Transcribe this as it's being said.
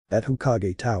At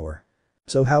Hokage Tower.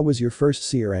 So how was your first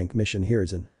C rank mission,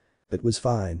 Hiruzen? It was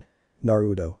fine.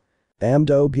 Naruto. Damn,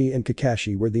 Dobi and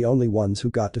Kakashi were the only ones who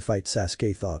got to fight,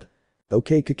 Sasuke thought.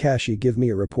 Okay, Kakashi, give me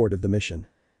a report of the mission.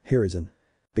 Hiruzen.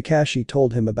 Kakashi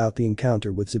told him about the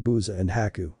encounter with Zabuza and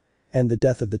Haku. And the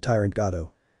death of the tyrant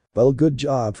Gato. Well, good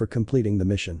job for completing the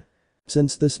mission.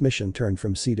 Since this mission turned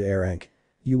from C to A rank,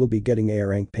 you will be getting A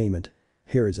rank payment.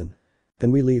 Hiruzen.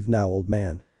 Can we leave now, old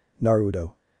man?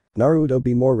 Naruto. Naruto,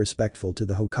 be more respectful to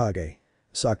the Hokage.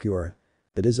 Sakura.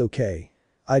 It is okay.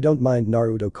 I don't mind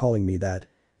Naruto calling me that.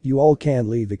 You all can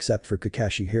leave except for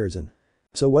Kakashi. Hiruzen.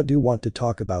 So what do you want to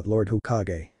talk about, Lord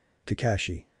Hokage?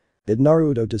 Kakashi. Did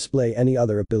Naruto display any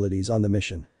other abilities on the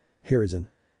mission? Hiruzen.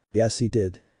 Yes, he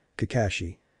did.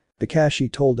 Kakashi.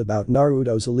 Kakashi told about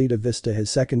Naruto's Elita Vista, his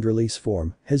second release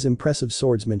form, his impressive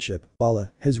swordsmanship,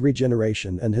 Bala, his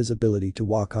regeneration and his ability to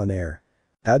walk on air.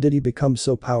 How did he become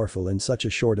so powerful in such a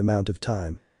short amount of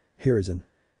time? Hiruzen.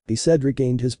 He said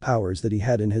regained his powers that he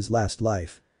had in his last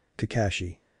life.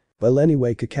 Kakashi. Well,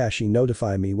 anyway, Kakashi,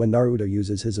 notify me when Naruto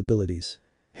uses his abilities.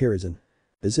 Hiruzen.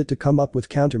 Is it to come up with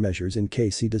countermeasures in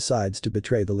case he decides to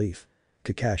betray the leaf?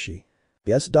 Kakashi.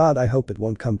 Yes. I hope it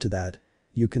won't come to that.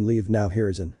 You can leave now,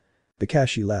 Hiruzen.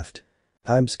 Kakashi left.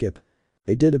 Time skip.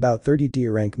 They did about 30 D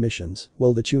rank missions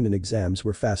while the Chunin exams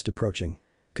were fast approaching.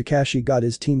 Kakashi got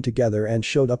his team together and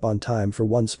showed up on time for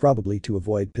once, probably to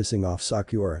avoid pissing off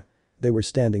Sakura. They were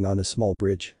standing on a small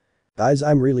bridge. Guys,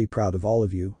 I'm really proud of all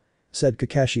of you. Said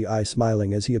Kakashi,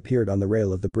 smiling as he appeared on the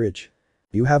rail of the bridge.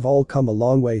 You have all come a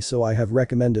long way, so I have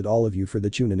recommended all of you for the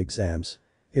Chunin exams.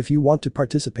 If you want to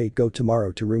participate, go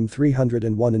tomorrow to room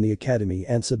 301 in the academy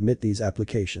and submit these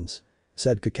applications.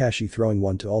 Said Kakashi, throwing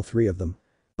one to all three of them.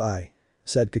 Bye.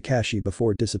 Said Kakashi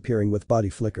before disappearing with body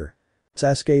flicker.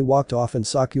 Sasuke walked off and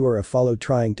Sakura followed,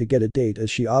 trying to get a date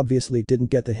as she obviously didn't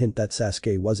get the hint that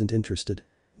Sasuke wasn't interested.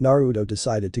 Naruto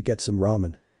decided to get some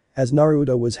ramen. As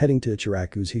Naruto was heading to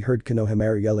Ichiraku's, he heard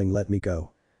Konohamaru yelling, "Let me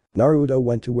go." Naruto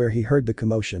went to where he heard the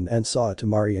commotion and saw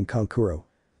Temari and Kankuro.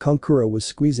 Kankuro was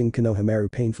squeezing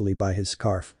Konohamaru painfully by his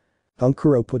scarf.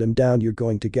 Kankuro, put him down, you're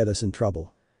going to get us in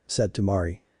trouble. Said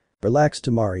Temari. Relax,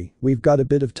 Temari, we've got a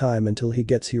bit of time until he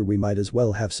gets here, we might as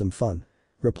well have some fun.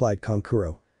 Replied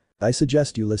Kankuro. I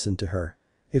suggest you listen to her.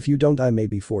 If you don't, I may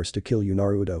be forced to kill you,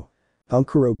 Naruto.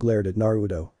 Kankuro glared at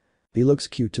Naruto. He looks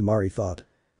cute, Temari thought.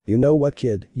 You know what,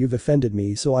 kid, you've offended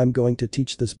me, so I'm going to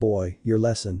teach this boy your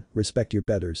lesson, respect your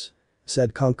betters.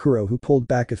 Said Kankuro, who pulled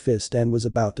back a fist and was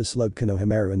about to slug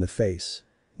Konohamaru in the face.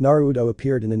 Naruto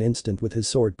appeared in an instant with his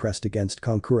sword pressed against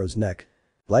Kankuro's neck.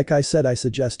 Like I said, I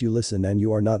suggest you listen and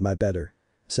you are not my better.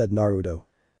 Said Naruto.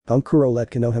 Kankuro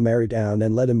let Konohamaru down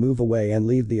and let him move away and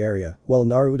leave the area while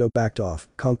Naruto backed off.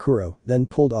 Kankuro then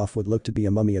pulled off what looked to be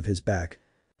a mummy of his back.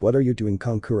 What are you doing,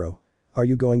 Kankuro? Are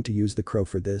you going to use the crow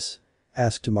for this?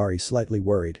 Asked Temari, slightly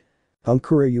worried.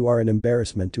 Kankuro, you are an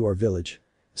embarrassment to our village.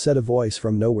 Said a voice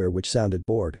from nowhere which sounded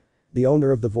bored. The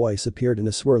owner of the voice appeared in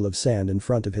a swirl of sand in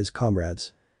front of his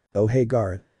comrades. Oh hey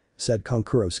Gaara. Said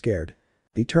Kankuro, scared.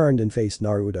 He turned and faced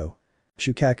Naruto.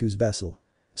 Shukaku's vessel.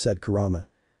 Said Kurama.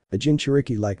 A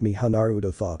Jinchuriki like me, huh,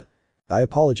 Naruto thought. I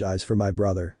apologize for my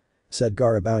brother. Said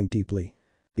Gaara, bowing deeply.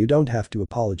 You don't have to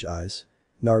apologize.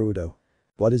 Naruto.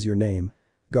 What is your name?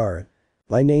 Gaara.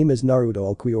 My name is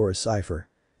Naruto Ulquiorra Cifer.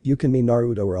 You can be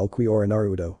Naruto or Ulquiorra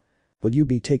Naruto. Will you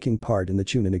be taking part in the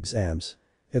Chunin exams?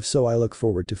 If so, I look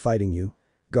forward to fighting you.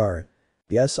 Gaara.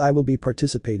 Yes, I will be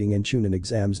participating in Chunin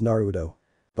exams, Naruto.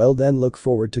 Well then, look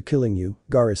forward to killing you,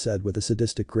 Gaara said with a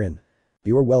sadistic grin.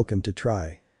 You are welcome to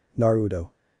try.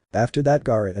 Naruto. After that,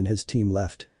 Gaara and his team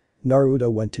left.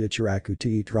 Naruto went to Ichiraku to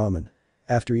eat ramen.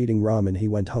 After eating ramen, he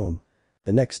went home.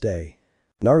 The next day.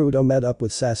 Naruto met up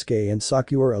with Sasuke and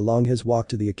Sakura along his walk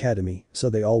to the academy, so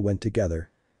they all went together.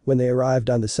 When they arrived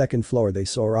on the second floor, they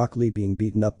saw Rock Lee being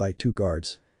beaten up by two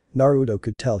guards. Naruto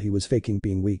could tell he was faking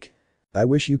being weak. I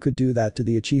wish you could do that to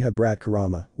the Uchiha brat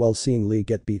Kurama while seeing Lee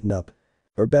get beaten up.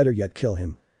 Or better yet, kill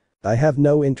him. I have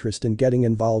no interest in getting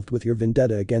involved with your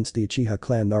vendetta against the Uchiha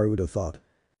clan, Naruto thought.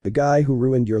 The guy who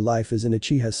ruined your life is an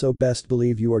Uchiha, so best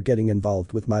believe you are getting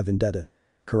involved with my vendetta.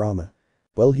 Kurama.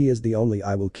 Well, he is the only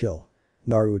I will kill.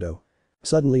 Naruto.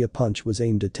 Suddenly a punch was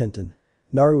aimed at Tenten.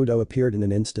 Naruto appeared in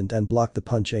an instant and blocked the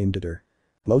punch aimed at her.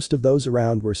 Most of those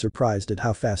around were surprised at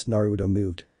how fast Naruto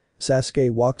moved. Sasuke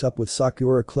walked up with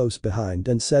Sakura close behind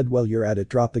and said, well, you're at it,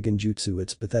 drop the genjutsu,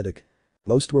 it's pathetic.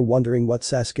 Most were wondering what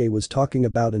Sasuke was talking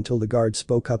about until the guard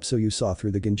spoke up, so you saw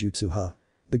through the genjutsu, huh?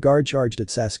 The guard charged at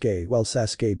Sasuke while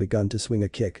Sasuke begun to swing a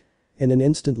kick. In an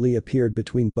instant, Lee appeared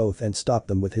between both and stopped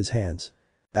them with his hands.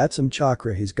 That's some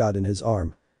chakra he's got in his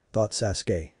arm. Thought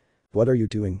Sasuke. What are you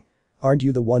doing? Aren't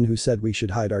you the one who said we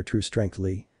should hide our true strength,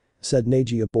 Lee? said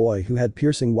Neji, a boy who had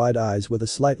piercing wide eyes with a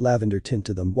slight lavender tint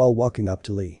to them while walking up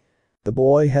to Lee. The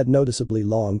boy had noticeably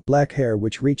long, black hair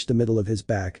which reached the middle of his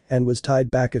back and was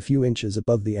tied back a few inches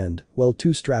above the end, while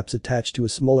two straps attached to a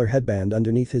smaller headband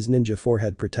underneath his ninja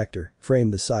forehead protector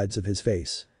framed the sides of his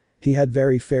face. He had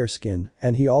very fair skin,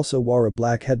 and he also wore a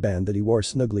black headband that he wore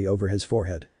snugly over his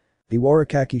forehead. He wore a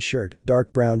khaki shirt,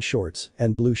 dark brown shorts,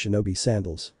 and blue shinobi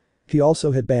sandals. He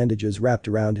also had bandages wrapped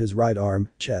around his right arm,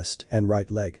 chest, and right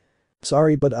leg.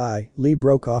 "Sorry but Lee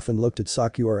broke off and looked at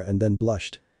Sakuura and then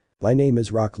blushed. "My name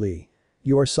is Rock Lee.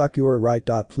 You are Sakuura, right?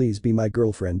 Please be my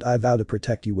girlfriend, I vow to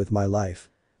protect you with my life,"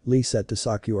 Lee said to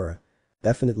Sakuura.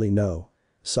 "Definitely no,"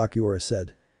 Sakuura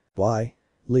said. "Why?"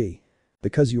 Lee.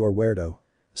 "Because you are weirdo."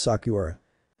 Sakuura.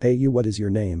 "Hey you, what is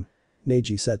your name?"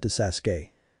 Neji said to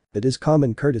Sasuke. "It is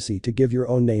common courtesy to give your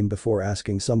own name before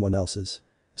asking someone else's."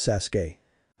 Sasuke.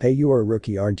 "Hey you are a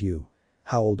rookie, aren't you?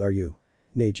 How old are you?"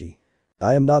 Neji.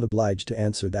 "I am not obliged to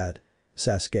answer that."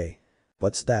 Sasuke.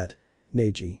 "What's that?"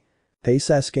 Neji. "Hey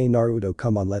Sasuke, Naruto,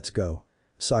 come on, let's go."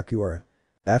 Sakuura.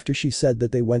 After she said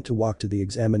that, they went to walk to the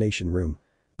examination room.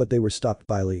 But they were stopped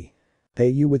by Lee. "Hey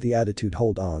you with the attitude,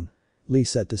 hold on," Lee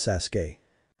said to Sasuke.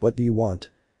 "What do you want?"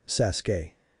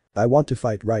 Sasuke. "I want to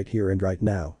fight right here and right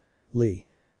now." Lee.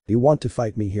 "You want to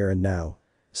fight me here and now?"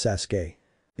 Sasuke.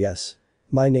 "Yes.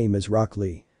 My name is Rock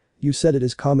Lee. You said it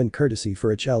is common courtesy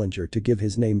for a challenger to give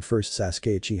his name first,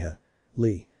 Sasuke Uchiha."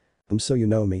 Lee. So you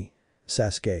know me?"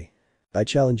 Sasuke. "I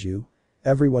challenge you.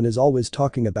 Everyone is always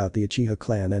talking about the Uchiha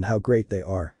clan and how great they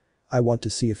are. I want to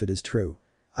see if it is true.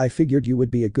 I figured you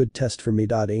would be a good test for me.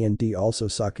 And also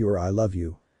Sakuura, I love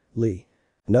you." Lee.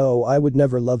 "No, I would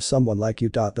never love someone like you.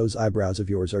 Those eyebrows of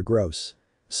yours are gross."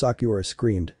 Sakuura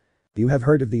screamed. "You have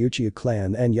heard of the Uchiha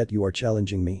clan and yet you are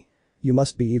challenging me? You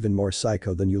must be even more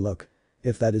psycho than you look.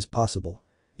 If that is possible.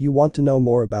 You want to know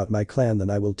more about my clan, then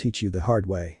I will teach you the hard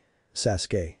way."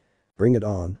 Sasuke. "Bring it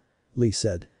on," Lee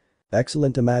said.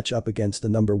 "Excellent, a match up against the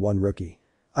number 1 rookie.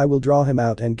 I will draw him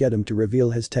out and get him to reveal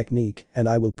his technique and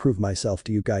I will prove myself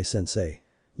to you guys, sensei."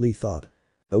 Lee thought.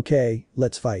 "Okay,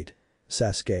 let's fight."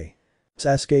 Sasuke.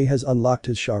 Sasuke has unlocked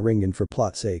his Sharingan for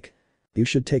plot's sake. You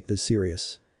should take this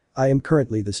serious. I am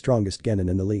currently the strongest genin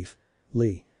in the leaf.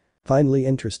 Lee. Finally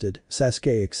interested,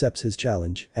 Sasuke accepts his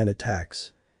challenge and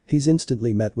attacks. He's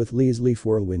instantly met with Lee's leaf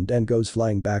whirlwind and goes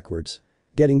flying backwards.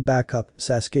 Getting back up,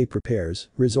 Sasuke prepares,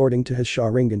 resorting to his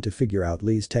Sharingan to figure out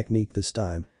Lee's technique this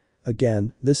time.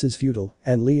 Again, this is futile,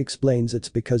 and Lee explains it's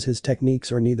because his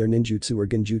techniques are neither ninjutsu or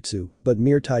genjutsu, but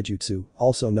mere taijutsu,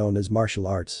 also known as martial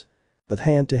arts. But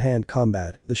hand-to-hand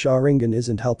combat, the Sharingan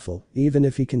isn't helpful, even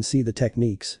if he can see the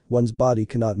techniques, one's body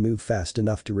cannot move fast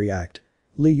enough to react.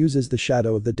 Lee uses the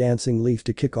shadow of the dancing leaf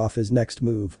to kick off his next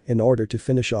move in order to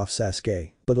finish off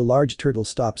Sasuke, but a large turtle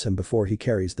stops him before he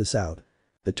carries this out.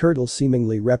 The turtle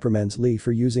seemingly reprimands Lee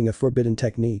for using a forbidden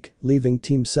technique, leaving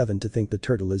Team 7 to think the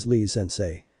turtle is Lee's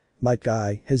sensei. Might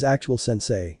Guy, his actual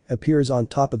sensei, appears on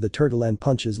top of the turtle and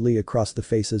punches Lee across the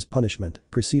face as punishment,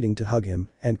 proceeding to hug him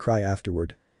and cry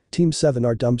afterward. Team 7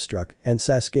 are dumbstruck and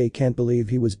Sasuke can't believe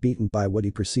he was beaten by what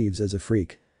he perceives as a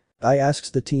freak. Guy asks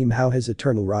the team how his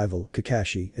eternal rival,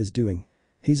 Kakashi, is doing.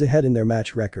 He's ahead in their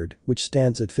match record, which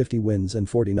stands at 50 wins and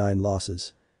 49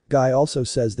 losses. Guy also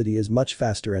says that he is much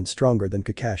faster and stronger than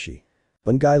Kakashi.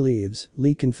 When Guy leaves,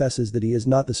 Lee confesses that he is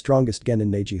not the strongest genin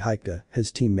Neji Hyuga,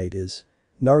 his teammate is.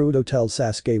 Naruto tells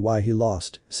Sasuke why he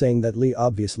lost, saying that Lee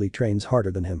obviously trains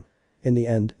harder than him. In the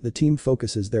end, the team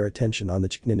focuses their attention on the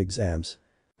Chunin exams.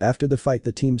 After the fight,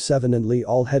 the Team 7 and Lee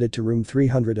all headed to room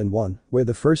 301, where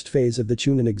the first phase of the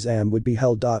Chunin exam would be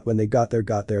held. When they got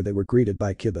there they were greeted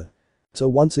by Kiba. "So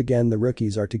once again the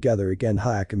rookies are together again,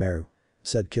 Hyakamaru,"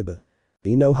 said Kiba.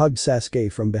 Ino hugged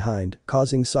Sasuke from behind,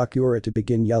 causing Sakuura to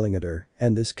begin yelling at her,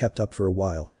 and this kept up for a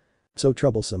while. "So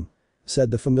troublesome," said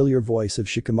the familiar voice of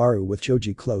Shikamaru with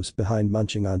Choji close behind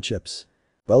munching on chips.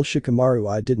 "Well Shikamaru,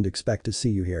 I didn't expect to see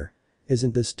you here.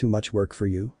 Isn't this too much work for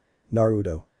you?"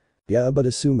 Naruto. "Yeah, but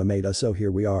Asuma made us, so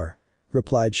here we are,"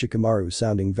 replied Shikamaru,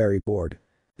 sounding very bored.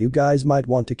 "You guys might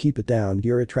want to keep it down,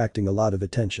 you're attracting a lot of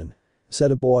attention,"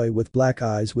 said a boy with black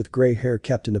eyes with grey hair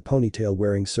kept in a ponytail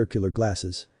wearing circular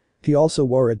glasses. He also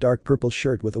wore a dark purple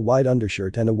shirt with a white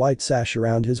undershirt and a white sash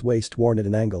around his waist worn at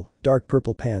an angle, dark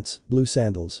purple pants, blue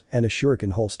sandals, and a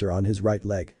shuriken holster on his right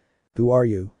leg. "Who are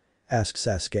you?" asked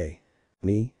Sasuke.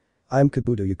 "Me? I'm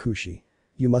Kabuto Yakushi.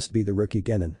 You must be the rookie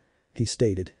genin," he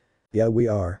stated. "Yeah, we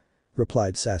are,"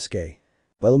 replied Sasuke.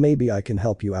 "Well, maybe I can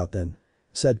help you out then,"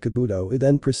 said Kabuto, who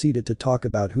then proceeded to talk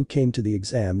about who came to the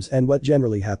exams and what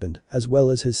generally happened, as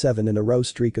well as his 7-in-a-row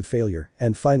streak of failure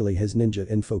and finally his ninja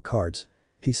info cards.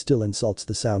 He still insults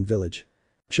the Sound Village.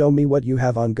 Show me what you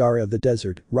have on Gaara of the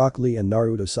Desert, Rock Lee and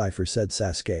Naruto Cifer, said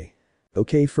Sasuke.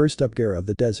 Okay, first up Gaara of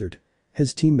the Desert.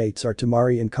 His teammates are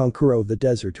Temari and Kankuro of the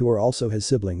Desert, who are also his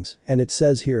siblings, and it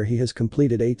says here he has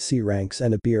completed 8 C ranks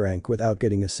and a B rank without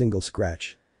getting a single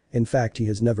scratch. In fact, he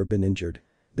has never been injured.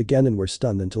 The Genin were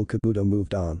stunned until Kabuto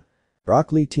moved on.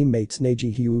 Rock Lee teammates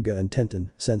Neji Hyuga and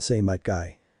Tenten, Sensei Might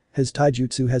Guy. His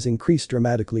taijutsu has increased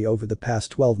dramatically over the past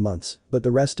 12 months, but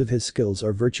the rest of his skills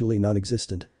are virtually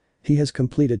non-existent. He has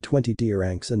completed 20 D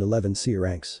ranks and 11 C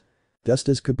ranks. Just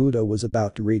as Kabuto was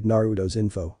about to read Naruto's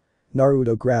info,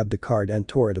 Naruto grabbed the card and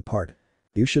tore it apart.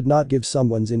 You should not give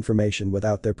someone's information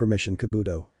without their permission,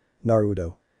 Kabuto.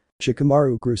 Naruto.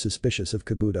 Shikamaru grew suspicious of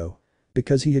Kabuto.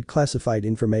 Because he had classified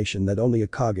information that only a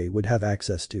Kage would have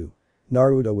access to.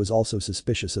 Naruto was also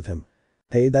suspicious of him.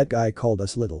 Hey, that guy called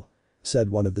us little,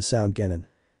 said one of the Sound Genin.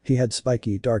 He had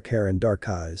spiky dark hair and dark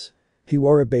eyes. He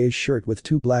wore a beige shirt with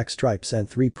 2 black stripes and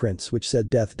 3 prints which said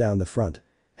death down the front.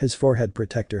 His forehead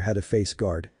protector had a face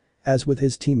guard. As with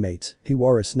his teammates, he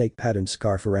wore a snake-patterned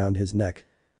scarf around his neck.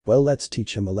 Well, let's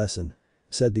teach him a lesson,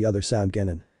 said the other Sound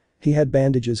Genin. He had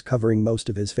bandages covering most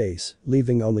of his face,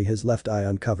 leaving only his left eye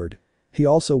uncovered. He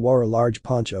also wore a large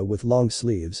poncho with long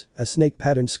sleeves, a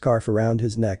snake-patterned scarf around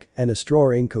his neck, and a straw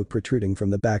raincoat protruding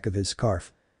from the back of his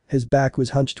scarf. His back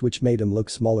was hunched, which made him look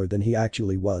smaller than he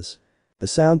actually was. The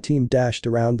Sound team dashed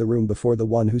around the room before the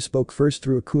one who spoke first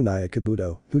threw a kunai at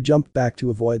Kabuto, who jumped back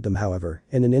to avoid them. However,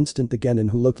 in an instant the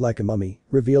Genin, who looked like a mummy,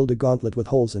 revealed a gauntlet with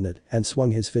holes in it and swung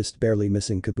his fist, barely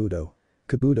missing Kabuto.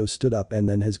 Kabuto stood up and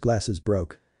then his glasses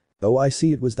broke. Oh, I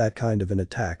see, it was that kind of an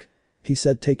attack, he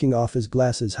said, taking off his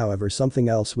glasses. However, something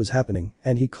else was happening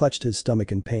and he clutched his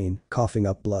stomach in pain, coughing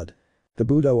up blood.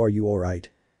 Kabuto, are you alright?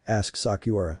 Asked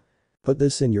Sakuura. Put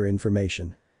this in your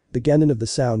information. The Genin of the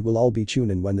Sound will all be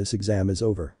Chunin when this exam is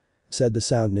over, said the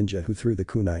Sound ninja who threw the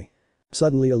kunai.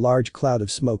 Suddenly a large cloud of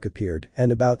smoke appeared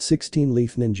and about 16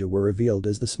 Leaf Ninja were revealed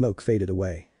as the smoke faded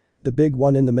away. The big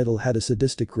one in the middle had a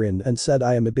sadistic grin and said,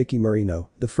 I am Ibiki Marino,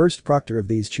 the first proctor of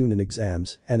these Chunin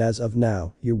exams, and as of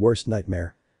now, your worst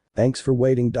nightmare. Thanks for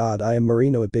waiting. I am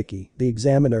Marino Ibiki, the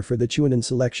examiner for the Chunin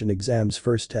selection exam's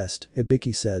first test,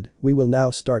 Ibiki said. We will now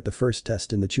start the first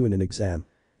test in the Chunin exam.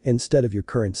 Instead of your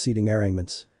current seating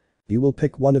arrangements, you will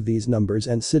pick one of these numbers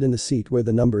and sit in the seat where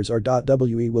the numbers are.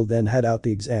 We will then head out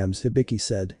the exams, Hibiki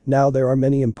said. Now there are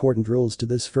many important rules to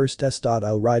this first test.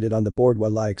 I'll write it on the board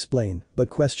while I explain, but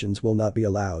questions will not be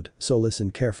allowed, so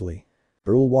listen carefully.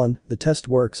 Rule 1, the test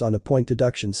works on a point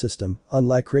deduction system.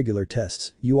 Unlike regular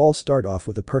tests, you all start off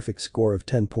with a perfect score of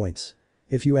 10 points.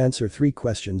 If you answer 3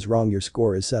 questions wrong, your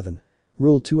score is 7.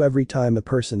 Rule 2, every time a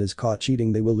person is caught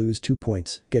cheating they will lose 2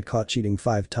 points, get caught cheating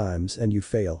 5 times and you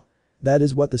fail. That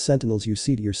is what the sentinels you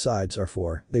see to your sides are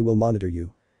for, they will monitor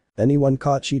you. Anyone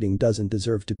caught cheating doesn't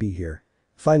deserve to be here.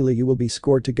 Finally, you will be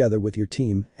scored together with your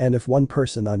team, and if one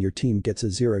person on your team gets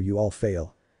a 0 you all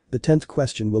fail. The 10th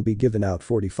question will be given out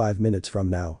 45 minutes from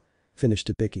now.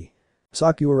 Finished Ibiki.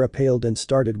 Sakuura paled and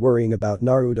started worrying about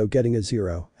Naruto getting a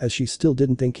 0, as she still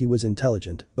didn't think he was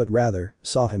intelligent, but rather,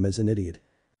 saw him as an idiot.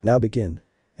 Now begin,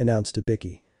 announced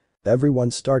Ibiki. Everyone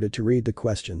started to read the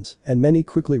questions, and many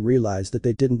quickly realized that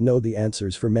they didn't know the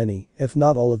answers for many, if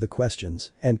not all of the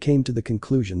questions, and came to the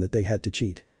conclusion that they had to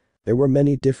cheat. There were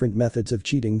many different methods of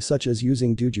cheating, such as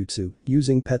using dujutsu,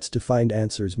 using pets to find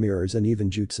answers, mirrors, and even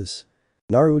jutsus.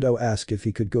 Naruto asked if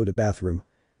he could go to bathroom.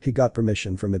 He got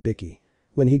permission from Ibiki.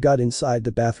 When he got inside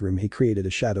the bathroom, he created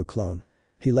a shadow clone.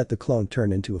 He let the clone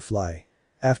turn into a fly.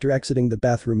 After exiting the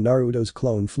bathroom, Naruto's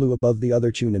clone flew above the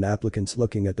other Chunin applicants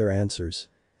looking at their answers.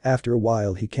 After a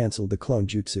while he cancelled the clone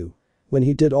jutsu. When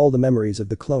he did, all the memories of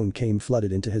the clone came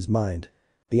flooded into his mind.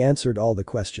 He answered all the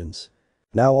questions.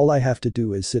 Now all I have to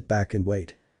do is sit back and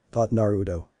wait, thought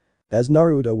Naruto. As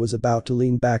Naruto was about to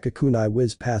lean back, a kunai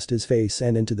whizzed past his face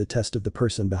and into the chest of the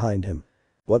person behind him.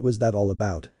 What was that all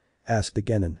about? Asked the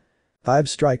Genin. 5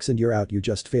 strikes and you're out, you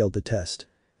just failed the test,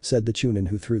 said the Chunin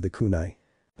who threw the kunai.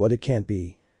 What, it can't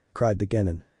be, cried the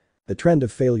Genin. The trend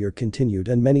of failure continued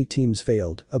and many teams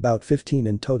failed, about 15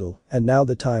 in total, and now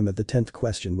the time of the 10th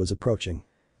question was approaching.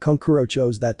 Kankuro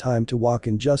chose that time to walk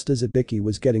in just as Ibiki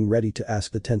was getting ready to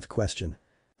ask the 10th question.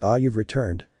 Ah, you've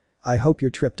returned. I hope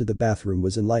your trip to the bathroom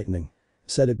was enlightening,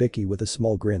 said Ibiki with a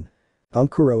small grin.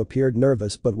 Kankuro appeared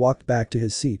nervous but walked back to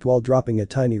his seat while dropping a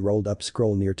tiny rolled up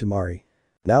scroll near Temari.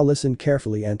 Now listen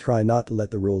carefully and try not to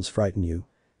let the rules frighten you.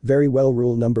 Very well.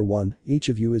 Rule number 1, each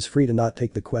of you is free to not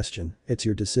take the question, it's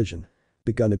your decision.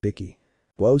 Begun Ibiki.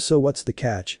 Whoa, so what's the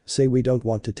catch? Say we don't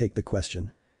want to take the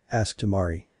question, asked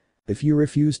Temari. If you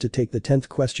refuse to take the 10th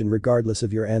question regardless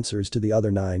of your answers to the other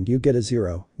 9, you get a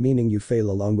 0, meaning you fail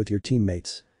along with your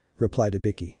teammates, replied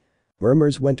Ibiki.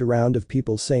 Murmurs went around of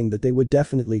people saying that they would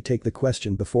definitely take the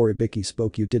question before Ibiki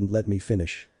spoke. You didn't let me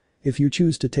finish. If you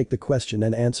choose to take the question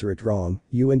and answer it wrong,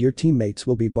 you and your teammates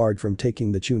will be barred from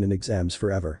taking the Chunin exams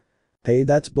forever. Hey,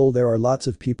 that's bull. There are lots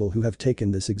of people who have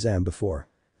taken this exam before,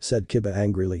 said Kiba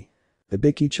angrily.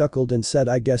 Ibiki chuckled and said,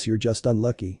 I guess you're just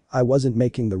unlucky. I wasn't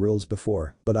making the rules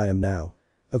before, but I am now.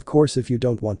 Of course, if you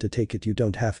don't want to take it, you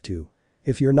don't have to.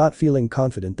 If you're not feeling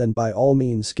confident, then by all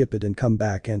means skip it and come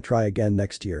back and try again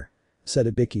next year, said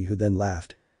Ibiki, who then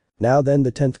laughed. Now then,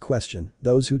 the 10th question.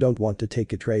 Those who don't want to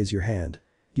take it, raise your hand.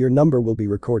 Your number will be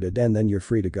recorded and then you're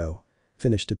free to go,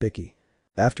 finished Ibiki.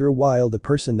 After a while, the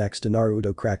person next to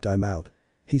Naruto cracked, I'm out,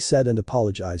 he said, and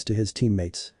apologized to his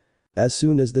teammates. As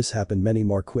soon as this happened, many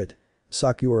more quit.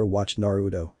 Sakura watched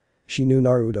Naruto. She knew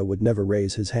Naruto would never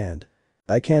raise his hand.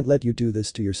 I can't let you do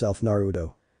this to yourself,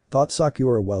 Naruto, thought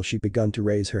Sakura while she begun to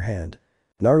raise her hand.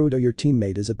 Naruto, your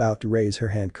teammate is about to raise her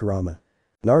hand. Kurama.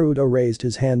 Naruto raised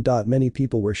his hand. Many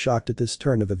people were shocked at this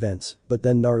turn of events, but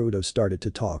then Naruto started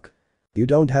to talk. You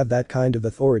don't have that kind of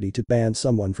authority to ban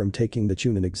someone from taking the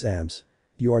Chunin exams.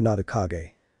 You are not a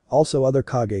Kage. Also, other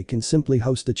Kage can simply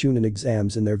host the Chunin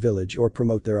exams in their village or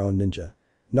promote their own ninja.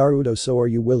 Naruto, so are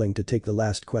you willing to take the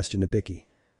last question, Ibiki?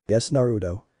 Yes,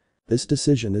 Naruto. This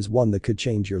decision is one that could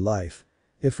change your life.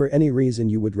 If for any reason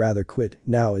you would rather quit,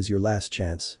 now is your last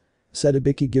chance, said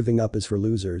Ibiki. Giving up is for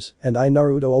losers, and I,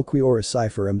 Naruto Ulquiorra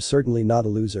Cifer, am certainly not a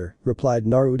loser, replied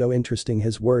Naruto. Interesting,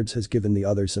 his words has given the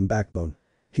others some backbone.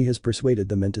 He has persuaded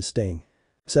them into staying.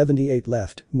 78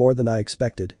 left, more than I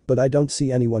expected, but I don't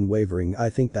see anyone wavering. I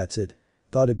think that's it,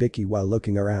 thought Ibiki while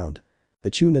looking around.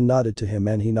 The Chunin nodded to him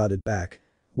and he nodded back.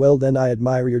 Well then, I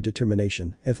admire your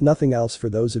determination. If nothing else, for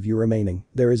those of you remaining,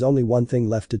 there is only one thing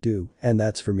left to do, and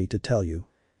that's for me to tell you.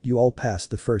 You all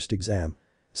passed the first exam,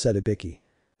 said Ibiki.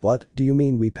 What do you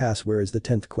mean we pass? Where is the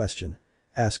 10th question?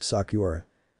 Asked Sakura.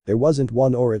 There wasn't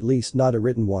one, or at least not a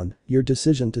written one. Your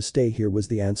decision to stay here was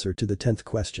the answer to the 10th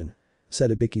question,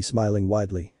 said Ibiki, smiling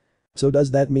widely. So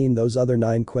does that mean those other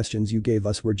 9 questions you gave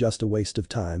us were just a waste of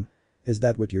time? Is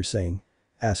that what you're saying?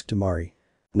 Asked Temari.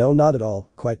 No, not at all,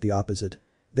 quite the opposite.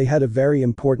 They had a very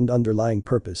important underlying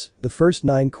purpose. The first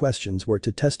 9 questions were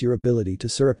to test your ability to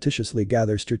surreptitiously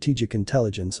gather strategic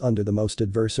intelligence under the most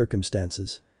adverse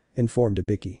circumstances, informed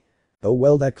Ibiki. Oh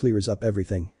well, that clears up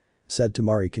everything, said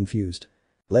Temari, confused.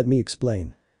 Let me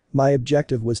explain. My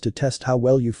objective was to test how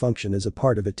well you function as a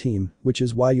part of a team, which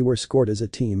is why you were scored as a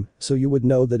team, so you would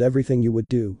know that everything you would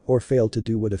do or fail to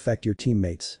do would affect your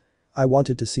teammates. I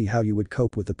wanted to see how you would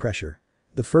cope with the pressure.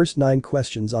 The first 9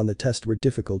 questions on the test were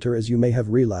difficult, or as you may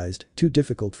have realized, too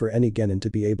difficult for any genin to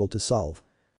be able to solve.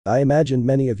 I imagine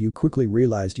many of you quickly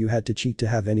realized you had to cheat to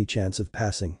have any chance of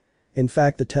passing. In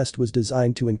fact, the test was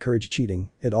designed to encourage cheating,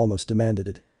 it almost demanded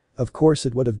it. Of course,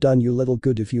 it would have done you little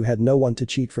good if you had no one to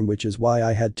cheat from, which is why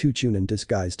I had 2 Chunin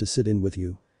disguised to sit in with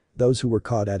you. Those who were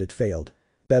caught at it failed.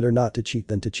 Better not to cheat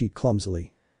than to cheat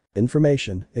clumsily.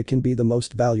 Information, it can be the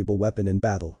most valuable weapon in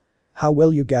battle. How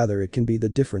well you gather it can be the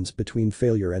difference between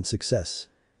failure and success.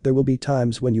 There will be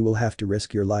times when you will have to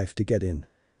risk your life to get in,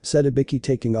 said Ibiki,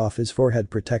 taking off his forehead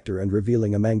protector and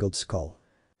revealing a mangled skull.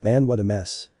 Man, what a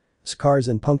mess. Scars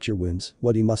and puncture wounds,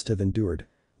 what he must have endured,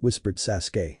 whispered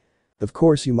Sasuke. Of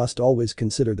course, you must always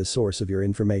consider the source of your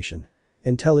information.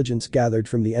 Intelligence gathered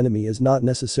from the enemy is not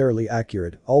necessarily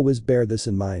accurate, always bear this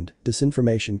in mind.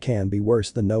 Disinformation can be worse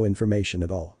than no information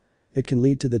at all. It can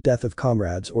lead to the death of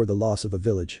comrades or the loss of a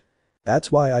village.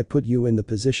 That's why I put you in the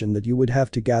position that you would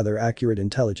have to gather accurate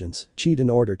intelligence, cheat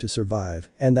in order to survive,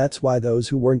 and that's why those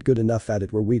who weren't good enough at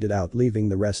it were weeded out, leaving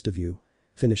the rest of you,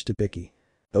 finished Ibiki.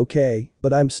 Okay,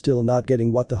 but I'm still not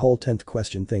getting what the whole 10th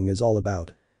question thing is all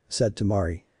about, said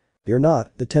Temari. You're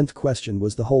not, the 10th question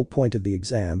was the whole point of the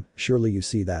exam, surely you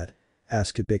see that,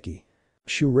 asked Ibiki.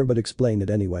 Sure, but explain it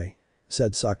anyway,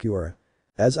 said Sakura.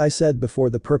 As I said before,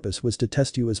 the purpose was to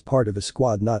test you as part of a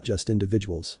squad, not just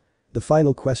individuals. The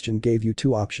final question gave you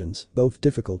 2 options, both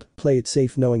difficult. Play it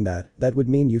safe, knowing that would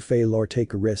mean you fail or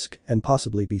take a risk and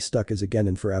possibly be stuck as a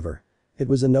genin forever. It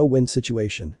was a no-win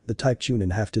situation, the type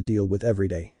Chunin have to deal with every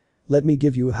day. Let me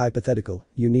give you a hypothetical.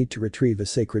 You need to retrieve a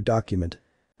sacred document.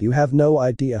 You have no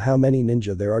idea how many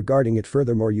ninja there are guarding it,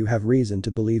 furthermore you have reason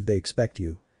to believe they expect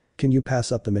you. Can you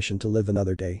pass up the mission to live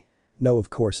another day? No, of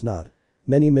course not.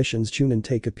 Many missions Chunin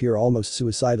take appear almost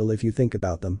suicidal if you think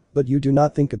about them, but you do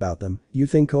not think about them, you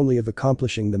think only of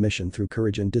accomplishing the mission through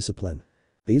courage and discipline.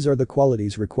 These are the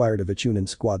qualities required of a Chunin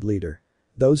squad leader.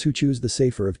 Those who choose the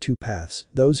safer of 2 paths,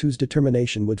 those whose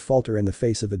determination would falter in the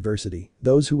face of adversity,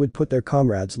 those who would put their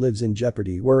comrades' lives in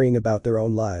jeopardy worrying about their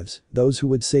own lives, those who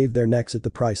would save their necks at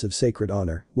the price of sacred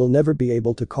honor, will never be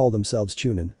able to call themselves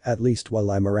Chunin, at least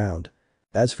while I'm around.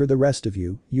 As for the rest of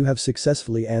you, you have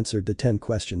successfully answered the 10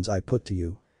 questions I put to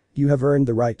you. You have earned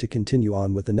the right to continue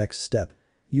on with the next step.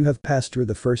 You have passed through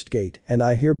the first gate and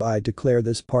I hereby declare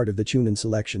this part of the Chunin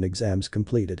selection exams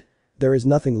completed. There is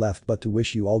nothing left but to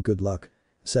wish you all good luck,"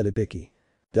 said Ibiki.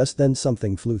 Just then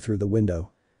something flew through the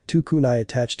window. 2 kunai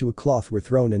attached to a cloth were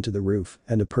thrown into the roof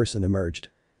and a person emerged.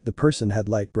 The person had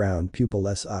light brown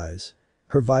pupil-less eyes.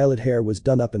 Her violet hair was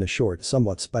done up in a short,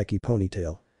 somewhat spiky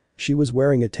ponytail. She was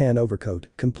wearing a tan overcoat,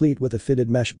 complete with a fitted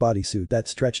mesh bodysuit that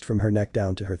stretched from her neck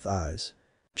down to her thighs.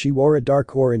 She wore a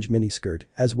dark orange miniskirt,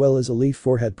 as well as a leaf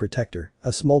forehead protector,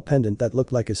 a small pendant that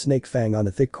looked like a snake fang on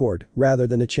a thick cord rather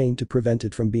than a chain to prevent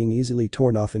it from being easily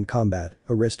torn off in combat,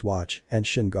 a wristwatch, and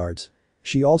shin guards.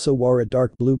 She also wore a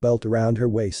dark blue belt around her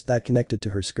waist that connected to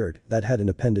her skirt that had an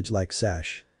appendage-like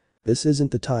sash. "This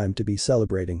isn't the time to be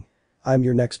celebrating. I'm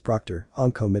your next proctor,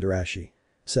 Anko Mitarashi,"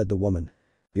 said the woman.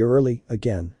 "You're early,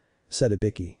 again," said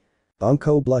Ibiki.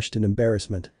 Anko blushed in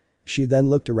embarrassment. She then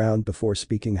looked around before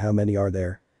speaking. "How many are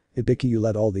there?" "Ibiki, you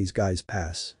let all these guys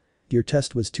pass. Your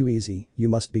test was too easy, you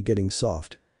must be getting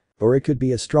soft. Or it could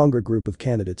be a stronger group of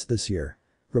candidates this year,"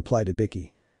 replied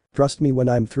Ibiki. "Trust me, when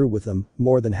I'm through with them,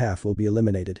 more than half will be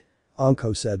eliminated,"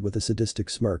 Anko said with a sadistic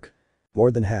smirk.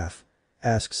 "More than half?"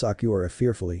 asked Sakuura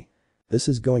fearfully. "This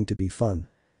is going to be fun.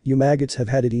 You maggots have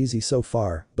had it easy so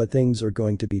far, but things are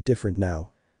going to be different now.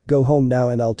 Go home now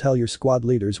and I'll tell your squad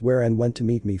leaders where and when to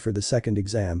meet me for the second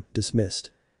exam."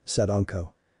 "Dismissed," said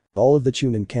Anko. All of the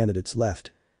Chunin candidates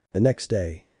left. The next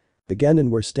day. The Genin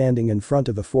were standing in front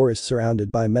of a forest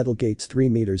surrounded by metal gates 3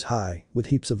 meters high, with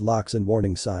heaps of locks and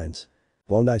warning signs.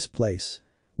 "Well, nice place."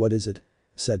 "What is it?"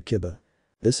 said Kiba.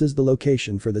 "This is the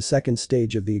location for the second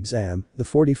stage of the exam, the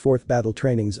 44th Battle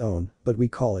Training Zone, but we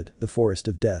call it the Forest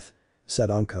of Death,"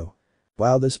 said Anko.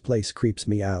 "Wow, this place creeps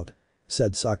me out,"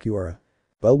 said Sakuura.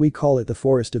 "Well, we call it the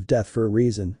Forest of Death for a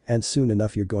reason, and soon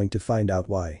enough you're going to find out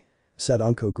why," said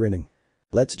Anko grinning.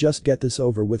 "Let's just get this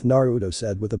over with," Naruto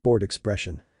said with a bored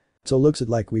expression. "So looks it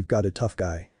like we've got a tough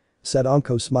guy," said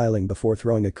Anko smiling before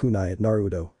throwing a kunai at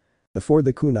Naruto. Before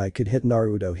the kunai could hit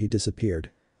Naruto, he disappeared.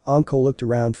 Anko looked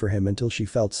around for him until she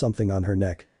felt something on her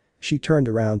neck. She turned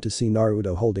around to see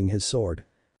Naruto holding his sword.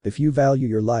 "If you value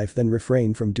your life, then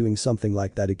refrain from doing something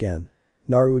like that again.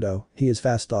 Naruto, he is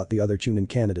fast," thought the other Chunin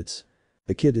candidates.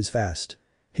 "The kid is fast.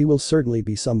 He will certainly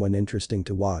be someone interesting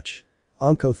to watch,"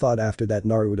 Anko thought. After that,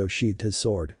 Naruto sheathed his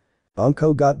sword.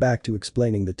 Anko got back to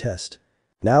explaining the test.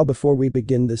 "Now, before we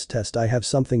begin this test, I have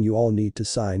something you all need to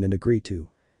sign and agree to.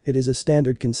 It is a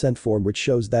standard consent form which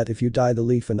shows that if you die, the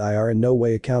Leaf and I are in no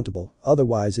way accountable,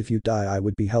 otherwise if you die I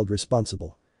would be held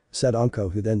responsible," said Anko,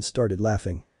 who then started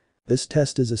laughing. "This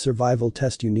test is a survival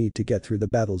test. You need to get through the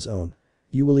battle zone.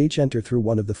 You will each enter through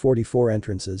one of the 44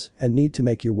 entrances and need to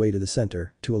make your way to the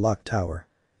center, to a locked tower.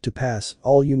 To pass,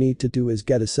 all you need to do is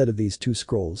get a set of these 2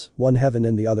 scrolls, one heaven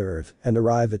and the other earth, and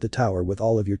arrive at the tower with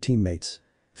all of your teammates,"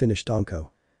 finished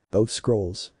Anko. "Both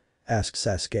scrolls?" asked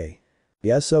Sasuke.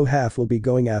 "Yes, so half will be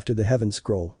going after the heaven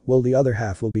scroll, while the other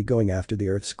half will be going after the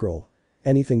earth scroll.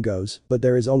 Anything goes, but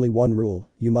there is only one rule,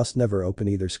 you must never open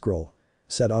either scroll,"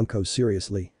 said Anko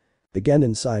seriously. The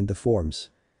Genin signed the forms.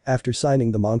 After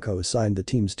signing them, Anko assigned the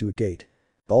teams to a gate.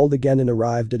 All the Genin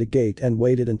arrived at a gate and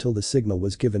waited until the signal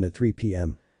was given at 3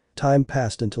 p.m. Time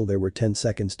passed until there were 10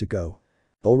 seconds to go.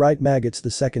 "Alright maggots,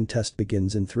 the second test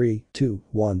begins in 3, 2,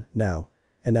 1, now,"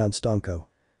 announced Anko.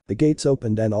 The gates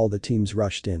opened and all the teams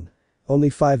rushed in. Only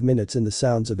 5 minutes in, the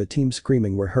sounds of a team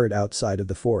screaming were heard outside of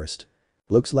the forest.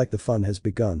 "Looks like the fun has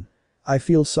begun. I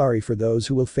feel sorry for those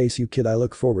who will face you, kid. I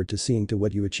look forward to seeing to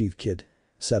what you achieve, kid,"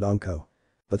 said Anko.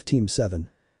 "But Team 7.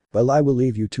 Well, I will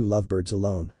leave you 2 lovebirds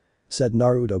alone," said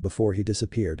Naruto before he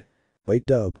disappeared. "Wait,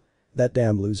 dope. That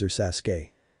damn loser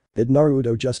Sasuke. Did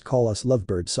Naruto just call us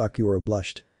lovebirds?" Sakura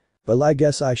blushed. "Well, I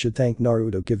guess I should thank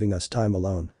Naruto giving us time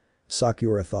alone,"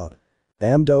 Sakura thought.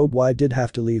 "Damn dope, why did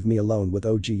have to leave me alone with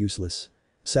OG useless?"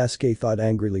 Sasuke thought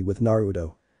angrily with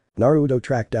Naruto. Naruto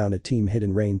tracked down a Team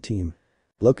Hidden Rain team.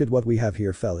 "Look at what we have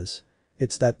here, fellas.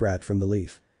 It's that brat from the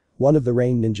Leaf. One of the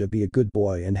Rain Ninja, be a good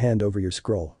boy and hand over your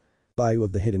scroll." Bio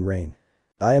of the Hidden Rain.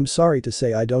 "I am sorry to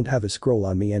say I don't have a scroll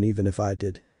on me, and even if I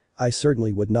did, I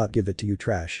certainly would not give it to you,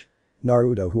 trash.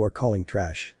 Naruto, who are calling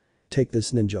trash. Take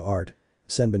this ninja art.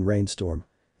 Senbon Rainstorm.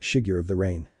 Shigeru of the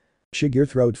Rain." Shigeru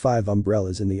throwed 5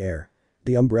 umbrellas in the air.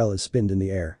 The umbrellas spinned in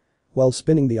the air. While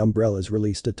spinning, the umbrellas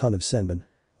released a ton of senbon.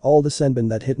 All the senbon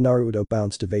that hit Naruto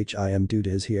bounced of him due to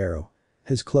his hierro.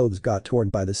 His clothes got torn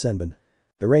by the senbon.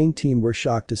 The Rain team were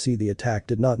shocked to see the attack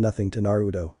did not nothing to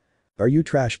Naruto. "Are you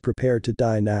trash prepared to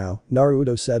die now?"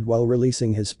 Naruto said while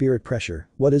releasing his spirit pressure.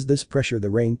 "What is this pressure?" the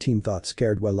Rain team thought,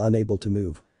 scared while unable to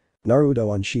move.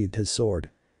 Naruto unsheathed his sword.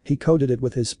 He coated it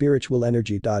with his spiritual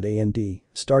energy. And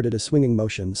started a swinging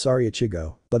motion. Sorry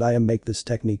Ichigo, but I am make this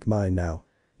technique mine now.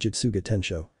 Jutsuga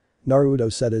Tensho.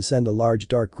 Naruto said as send a large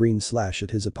dark green slash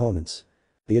at his opponents.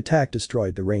 The attack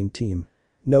destroyed the Rain team.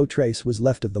 No trace was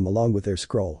left of them along with their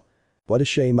scroll. What a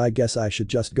shame, I guess I should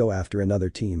just go after another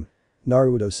team.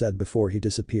 Naruto said before he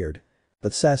disappeared.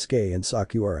 But Sasuke and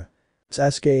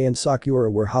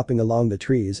Sakura were hopping along the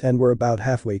trees and were about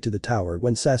halfway to the tower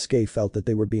when Sasuke felt that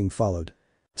they were being followed.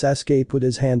 Sasuke put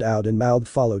his hand out and mouthed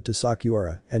followed to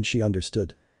Sakura and she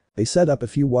understood. They set up a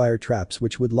few wire traps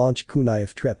which would launch kunai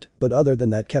if tripped, but other than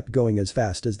that kept going as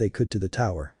fast as they could to the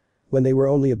tower. When they were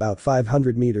only about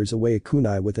 500 meters away, a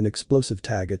kunai with an explosive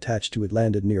tag attached to it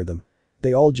landed near them.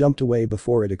 They all jumped away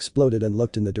before it exploded and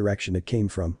looked in the direction it came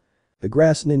from. The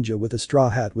grass ninja with a straw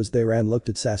hat was there and looked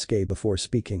at Sasuke before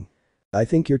speaking. I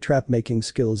think your trap-making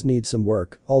skills need some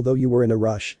work, although you were in a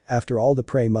rush, after all the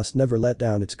prey must never let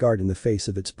down its guard in the face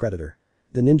of its predator.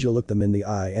 The ninja looked them in the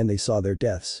eye and they saw their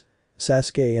deaths.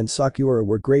 Sasuke and Sakura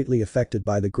were greatly affected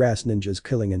by the grass ninja's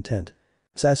killing intent.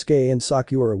 Sasuke and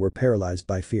Sakura were paralyzed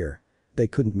by fear. They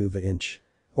couldn't move an inch.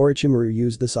 Orochimaru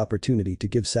used this opportunity to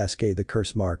give Sasuke the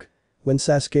curse mark. When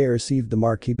Sasuke received the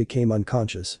mark he became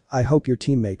unconscious. I hope your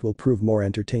teammate will prove more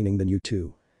entertaining than you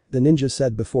two. The ninja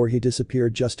said before he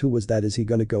disappeared. Just who was that? Is he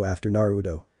gonna go after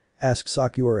Naruto? Asked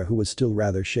Sakura, who was still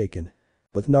rather shaken.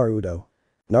 With Naruto.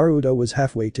 Naruto was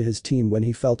halfway to his team when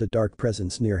he felt a dark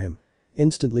presence near him.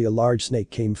 Instantly a large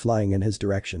snake came flying in his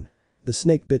direction. The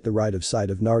snake bit the right of side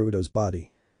of Naruto's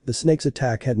body. The snake's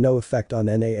attack had no effect on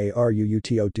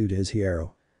Naruto due to his Hiatus.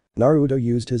 Naruto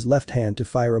used his left hand to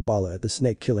fire a ball at the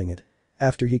snake, killing it.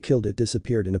 After he killed it,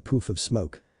 disappeared in a poof of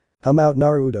smoke. I'm out,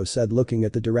 Naruto said, looking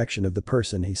at the direction of the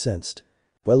person he sensed.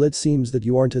 Well, it seems that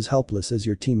you aren't as helpless as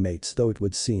your teammates, though it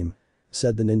would seem.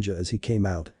 Said the ninja as he came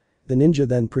out. The ninja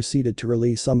then proceeded to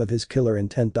release some of his killer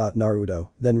intent. Naruto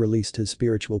then released his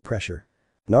spiritual pressure.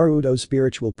 Naruto's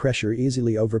spiritual pressure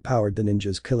easily overpowered the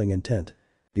ninja's killing intent.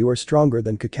 You are stronger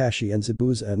than Kakashi and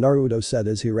Zabuza, Naruto said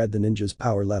as he read the ninja's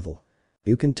power level.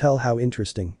 You can tell. How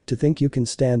interesting, to think you can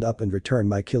stand up and return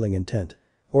my killing intent.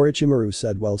 Orochimaru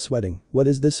said while sweating. What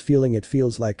is this feeling? It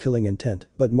feels like killing intent,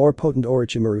 but more potent.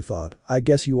 Orochimaru thought. I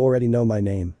guess you already know my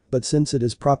name, but since it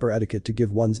is proper etiquette to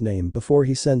give one's name before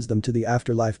he sends them to the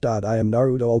afterlife. I am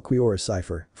Naruto Ulquiorra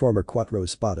Cifer, former Quattro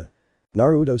Spada.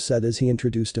 Naruto said as he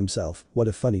introduced himself. What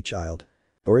a funny child.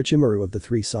 Orochimaru of the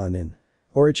three Sannin.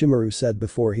 Orochimaru said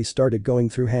before he started going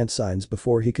through hand signs.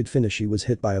 Before he could finish he was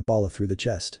hit by a balla through the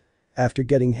chest. After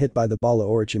getting hit by the balla,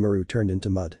 Orochimaru turned into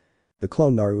mud. The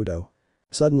clone Naruto.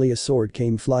 Suddenly a sword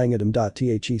came flying at him.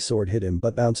 The sword hit him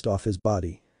but bounced off his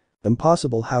body.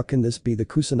 Impossible, how can this be? The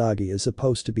Kusanagi is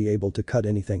supposed to be able to cut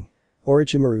anything.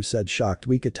 Orochimaru said, shocked.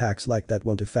 Weak attacks like that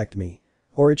won't affect me.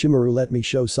 Orochimaru, let me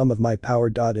show some of my power.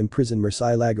 Imprison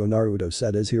Murcielago, Naruto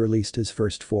said as he released his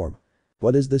first form.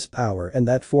 What is this power and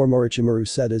that form? Orochimaru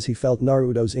said as he felt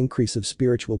Naruto's increase of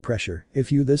spiritual pressure.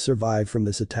 If you survive from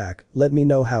this attack, let me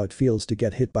know how it feels to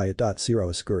get hit by it. Zero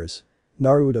Ascuras.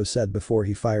 Naruto said before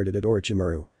he fired it at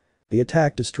Orochimaru. The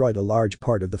attack destroyed a large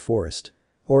part of the forest.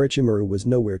 Orochimaru was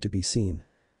nowhere to be seen.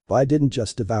 Why didn't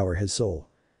just devour his soul?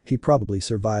 He probably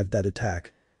survived that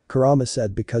attack. Kurama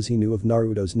said because he knew of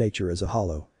Naruto's nature as a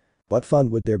hollow. What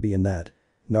fun would there be in that?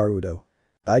 Naruto.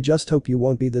 I just hope you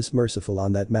won't be this merciful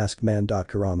on that masked man.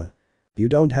 Kurama. You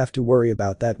don't have to worry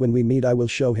about that. When we meet I will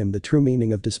show him the true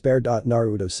meaning of despair.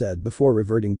 Naruto said before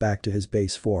reverting back to his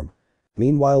base form.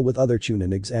 Meanwhile, with other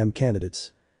Chunin exam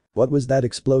candidates. What was that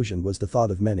explosion? Was the thought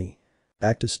of many.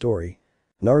 Back to story.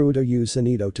 Naruto used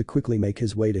Sanito to quickly make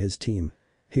his way to his team.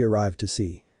 He arrived to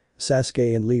see.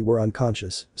 Sasuke and Lee were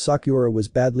unconscious, Sakura was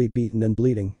badly beaten and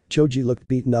bleeding, Choji looked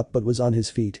beaten up but was on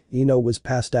his feet, Ino was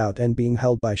passed out and being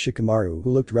held by Shikamaru, who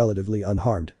looked relatively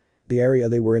unharmed. The area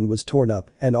they were in was torn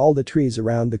up and all the trees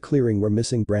around the clearing were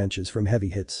missing branches from heavy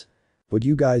hits. Would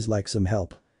you guys like some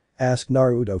help? Asked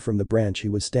Naruto from the branch he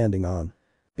was standing on.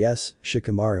 Yes,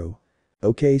 Shikamaru.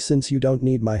 Okay, since you don't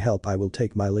need my help I will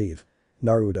take my leave.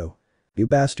 Naruto. You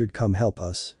bastard, come help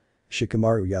us.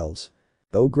 Shikamaru yells.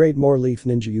 Oh great, more leaf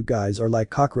ninja, you guys are like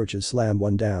cockroaches. Slam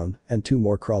one down and two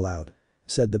more crawl out.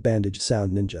 Said the bandaged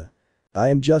sound ninja. I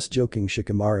am just joking,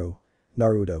 Shikamaru.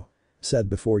 Naruto. Said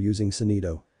before using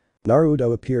Sanito.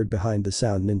 Naruto appeared behind the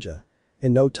sound ninja.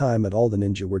 In no time at all the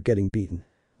ninja were getting beaten.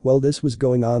 While this was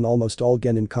going on, almost all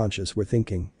Genin conscious were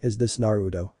thinking, is this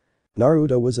Naruto?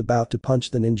 Naruto was about to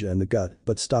punch the ninja in the gut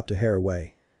but stopped a hair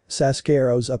away. Sasuke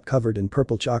rose up covered in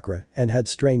purple chakra and had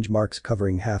strange marks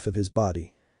covering half of his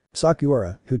body.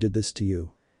 Sakura, who did this to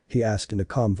you? He asked in a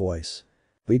calm voice.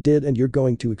 We did, and you're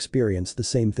going to experience the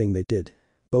same thing they did.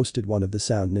 Boasted one of the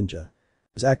sound ninja.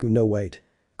 Zaku, no wait.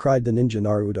 cried the ninja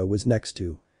Naruto was next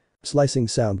to. Slicing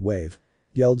sound wave.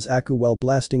 Yelled Zaku while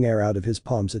blasting air out of his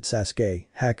palms at Sasuke,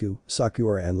 Haku,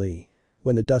 Sakura and Lee.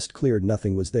 When the dust cleared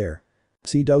nothing was there.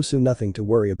 See Dosu, nothing to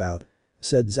worry about.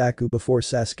 Said Zaku before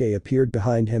Sasuke appeared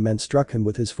behind him and struck him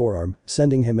with his forearm,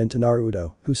 sending him into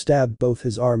Naruto, who stabbed both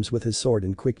his arms with his sword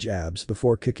in quick jabs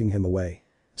before kicking him away.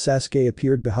 Sasuke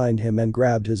appeared behind him and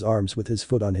grabbed his arms with his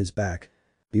foot on his back.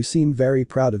 You seem very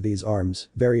proud of these arms,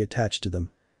 very attached to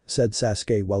them. Said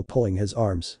Sasuke while pulling his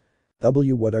arms.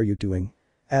 What are you doing?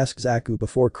 Asked Zaku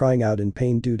before crying out in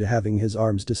pain due to having his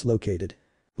arms dislocated.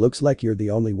 Looks like you're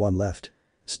the only one left.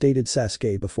 Stated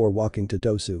Sasuke before walking to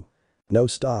Dosu. No,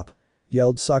 stop.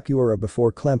 Yelled Sakura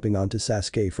before clamping onto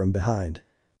Sasuke from behind.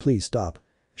 Please stop.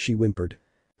 She whimpered.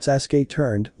 Sasuke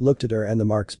turned, looked at her and the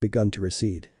marks begun to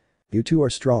recede. You two are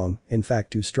strong, in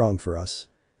fact too strong for us.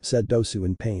 Said Dosu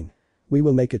in pain. We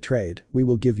will make a trade, we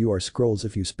will give you our scrolls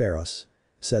if you spare us.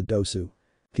 Said Dosu.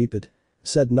 Keep it.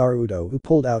 Said Naruto, who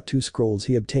pulled out 2 scrolls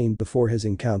he obtained before his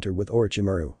encounter with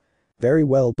Orochimaru. Very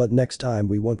well, but next time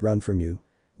we won't run from you.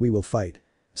 We will fight.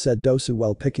 Said Dosu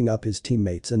while picking up his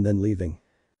teammates and then leaving.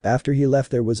 After he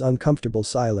left there was uncomfortable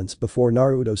silence before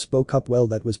Naruto spoke up. Well,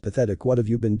 that was pathetic. What have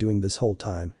you been doing this whole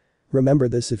time? Remember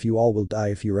this, if you all will die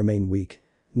if you remain weak.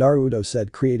 Naruto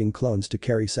said, creating clones to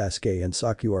carry Sasuke and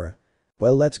Sakura.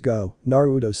 Well, let's go,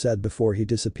 Naruto said before he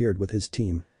disappeared with his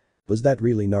team. Was that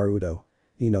really Naruto?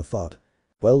 Ino thought.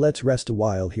 Well, let's rest a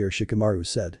while here, Shikamaru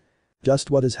said. Just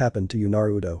what has happened to you,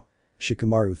 Naruto?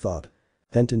 Shikamaru thought.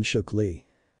 Tenten shook Lee.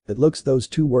 It looks those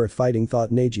two were fighting, thought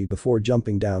Neji before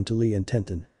jumping down to Lee and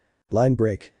Tenten. Line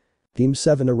break. Team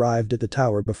 7 arrived at the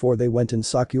tower before they went in.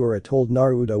 Sakura told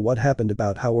Naruto what happened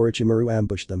about how Orochimaru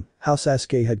ambushed them, how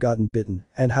Sasuke had gotten bitten,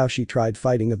 and how she tried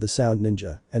fighting of the sound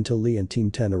ninja until Lee and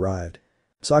Team 10 arrived.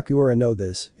 Sakura, know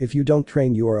this, if you don't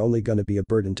train you are only gonna be a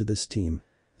burden to this team.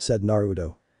 Said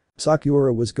Naruto.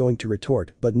 Sakura was going to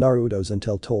retort but Naruto's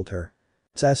intel told her.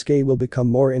 Sasuke will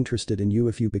become more interested in you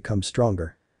if you become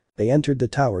stronger. They entered the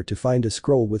tower to find a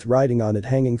scroll with writing on it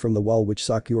hanging from the wall, which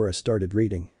Sakura started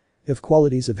reading. If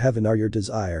qualities of heaven are your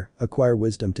desire, acquire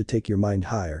wisdom to take your mind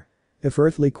higher. If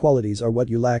earthly qualities are what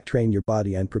you lack, train your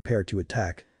body and prepare to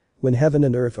attack. When heaven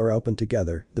and earth are open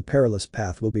together, the perilous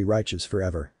path will be righteous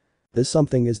forever. This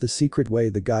something is the secret way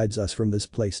that guides us from this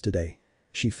place today.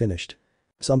 She finished.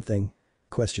 Something?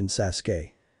 Questioned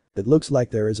Sasuke. It looks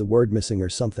like there is a word missing or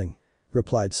something.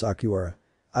 Replied Sakura.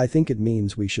 I think it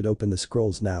means we should open the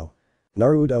scrolls now.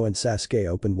 Naruto and Sasuke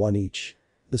opened one each.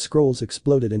 The scrolls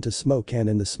exploded into smoke and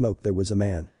in the smoke there was a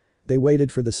man. They waited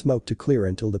for the smoke to clear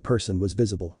until the person was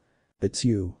visible. It's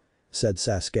you. Said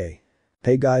Sasuke.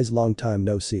 Hey guys, long time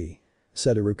no see.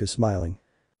 Said Iruka smiling.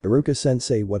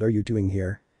 Iruka-sensei, what are you doing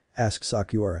here? Asked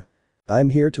Sakura. I'm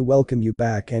here to welcome you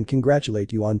back and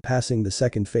congratulate you on passing the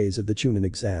second phase of the Chunin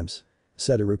exams.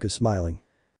 Said Iruka smiling.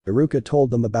 Iruka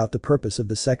told them about the purpose of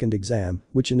the second exam,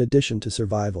 which in addition to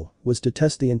survival, was to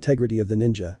test the integrity of the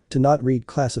ninja, to not read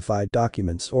classified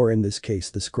documents or in this case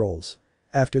the scrolls.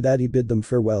 After that he bid them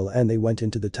farewell and they went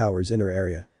into the tower's inner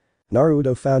area.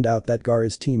 Naruto found out that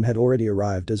Gaara's team had already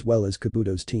arrived as well as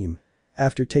Kabuto's team.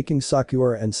 After taking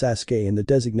Sakura and Sasuke in the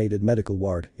designated medical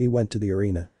ward, he went to the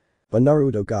arena. When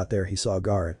Naruto got there he saw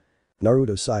Gaara.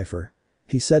 Naruto Cifer.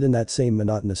 He said in that same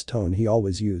monotonous tone he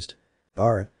always used.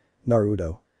 Gaara.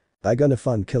 Naruto. I gonna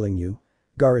fun killing you.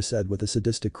 Gaara said with a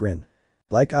sadistic grin.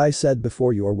 Like I said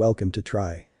before, you are welcome to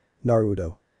try.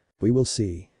 Naruto. We will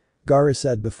see. Gaara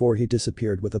said before he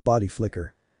disappeared with a body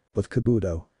flicker. With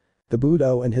Kabuto.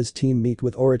 Kabuto and his team meet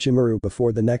with Orochimaru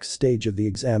before the next stage of the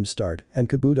exam start and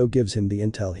Kabuto gives him the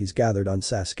intel he's gathered on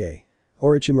Sasuke.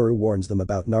 Orochimaru warns them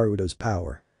about Naruto's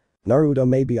power. Naruto,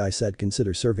 maybe I said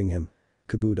consider serving him.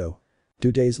 Kabuto.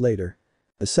 2 days later.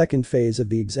 The second phase of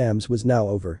the exams was now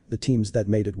over. The teams that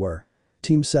made it were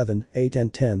Team 7, 8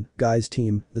 and 10, Guy's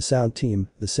team, the Sound team,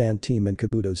 the Sand team and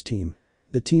Kabuto's team.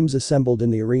 The teams assembled in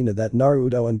the arena that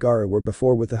Naruto and Gaara were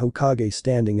before with the Hokage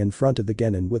standing in front of the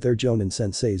Genin with their Jonin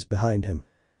senseis behind him.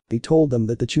 He told them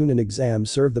that the Chunin exam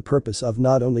served the purpose of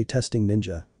not only testing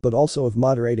ninja, but also of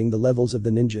moderating the levels of the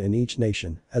ninja in each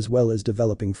nation, as well as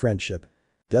developing friendship.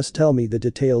 Just tell me the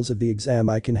details of the exam,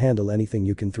 I can handle anything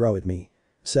you can throw at me.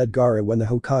 Said Gaara when the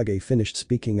Hokage finished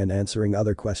speaking and answering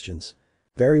other questions.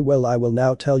 Very well, I will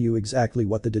now tell you exactly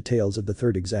what the details of the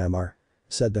third exam are.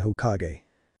 Said the Hokage.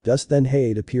 Just then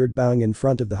Hayate appeared bowing in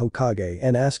front of the Hokage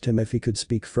and asked him if he could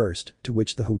speak first, to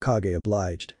which the Hokage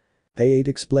obliged. Hayate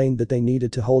explained that they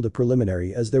needed to hold a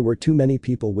preliminary as there were too many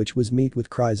people, which was met with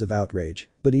cries of outrage,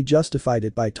 but he justified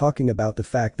it by talking about the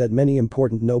fact that many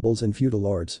important nobles and feudal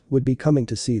lords would be coming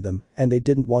to see them and they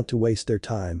didn't want to waste their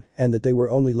time and that they were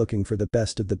only looking for the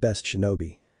best of the best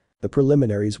shinobi. The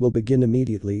preliminaries will begin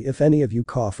immediately if any of you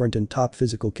cough aren't in top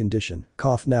physical condition.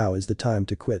 Cough now is the time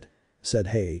to quit," said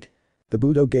Hade. The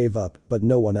Budo gave up, but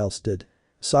no one else did.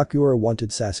 Sakura wanted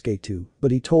Sasuke too,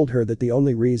 but he told her that the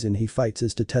only reason he fights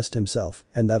is to test himself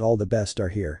and that all the best are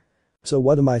here. "So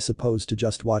what am I supposed to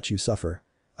just watch you suffer?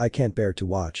 I can't bear to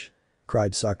watch,"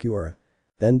 cried Sakura.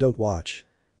 "Then don't watch.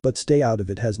 But stay out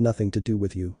of it has nothing to do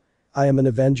with you. I am an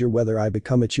Avenger, whether I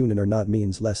become a Chunin or not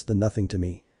means less than nothing to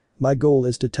me. My goal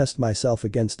is to test myself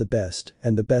against the best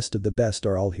and the best of the best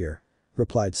are all here,"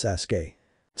 replied Sasuke.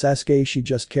 "Sasuke, she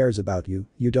just cares about you,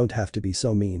 you don't have to be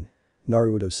so mean,"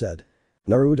 Naruto said.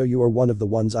 "Naruto, you are one of the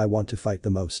ones I want to fight the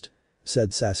most,"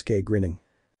 said Sasuke grinning.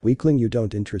 "Weakling, you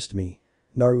don't interest me,"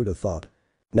 Naruto thought.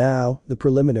 Now, the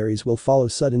preliminaries will follow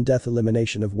sudden death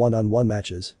elimination of one-on-one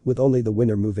matches, with only the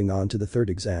winner moving on to the third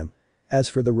exam. As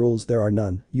for the rules, there are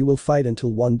none. You will fight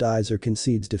until one dies or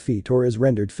concedes defeat or is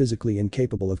rendered physically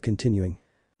incapable of continuing.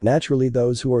 Naturally,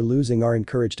 those who are losing are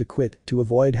encouraged to quit to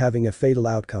avoid having a fatal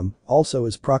outcome. Also,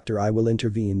 as Proctor, I will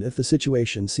intervene if the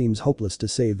situation seems hopeless to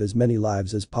save as many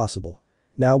lives as possible.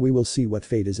 Now we will see what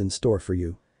fate is in store for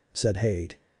you," said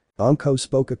Hade. Anko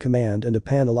spoke a command and a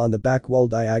panel on the back wall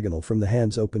diagonal from the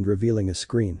hands opened, revealing a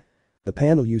screen. The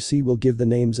panel you see will give the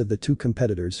names of the two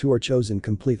competitors who are chosen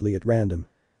completely at random.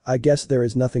 "I guess there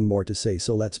is nothing more to say,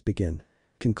 so let's begin,"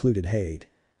 concluded Hade.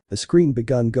 The screen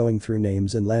begun going through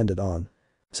names and landed on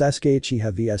Sasuke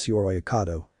Uchiha vs Yoroi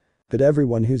Akato. "Could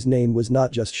everyone whose name was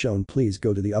not just shown please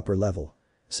go to the upper level,"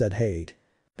 said Hade.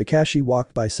 Kakashi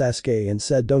walked by Sasuke and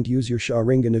said, "Don't use your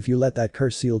Sharingan. If you let that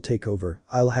curse seal take over,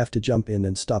 I'll have to jump in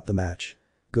and stop the match.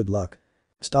 Good luck."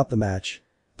 "Stop the match?"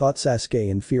 thought Sasuke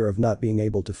in fear of not being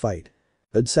able to fight.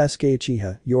 "But Sasuke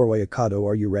Uchiha, Yoroi Akato,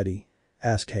 are you ready?"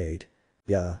 asked Hade.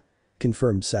 "Yeah,"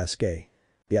 confirmed Sasuke.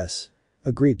 "Yes,"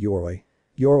 agreed Yoroi.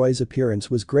 Yoroi's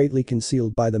appearance was greatly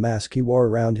concealed by the mask he wore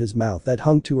around his mouth that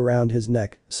hung around his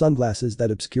neck, sunglasses that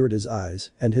obscured his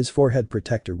eyes, and his forehead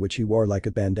protector which he wore like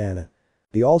a bandana.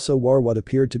 He also wore what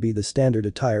appeared to be the standard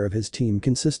attire of his team,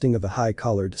 consisting of a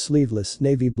high-collared, sleeveless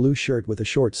navy blue shirt with a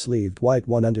short-sleeved white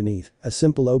one underneath, a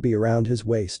simple obi around his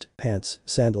waist, pants,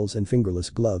 sandals and fingerless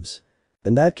gloves.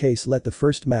 "In that case, let the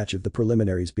first match of the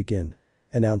preliminaries begin,"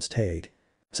 announced Hade.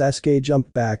 Sasuke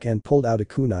jumped back and pulled out a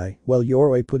kunai, while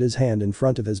Yoroi put his hand in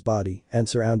front of his body and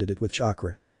surrounded it with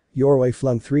chakra. Yoroi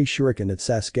flung 3 shuriken at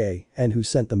Sasuke and who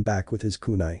sent them back with his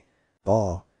kunai.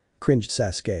 "Aw," cringed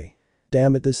Sasuke.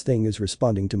 "Damn it, this thing is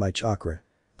responding to my chakra,"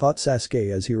 thought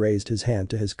Sasuke as he raised his hand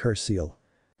to his curse seal.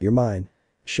 "You're mine,"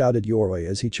 shouted Yoroi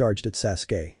as he charged at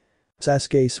Sasuke.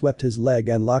 Sasuke swept his leg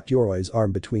and locked Yoroi's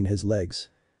arm between his legs.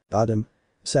 "Got him?"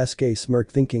 Sasuke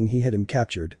smirked, thinking he had him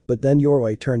captured, but then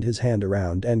Yoroi turned his hand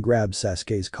around and grabbed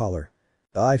Sasuke's collar.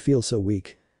 "I feel so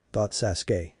weak," thought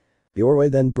Sasuke. Yoroi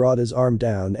then brought his arm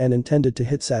down and intended to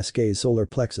hit Sasuke's solar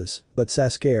plexus, but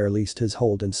Sasuke released his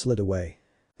hold and slid away.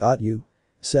 "Got you,"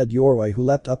 said Yoroi, who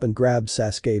leapt up and grabbed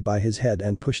Sasuke by his head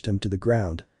and pushed him to the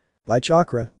ground. "My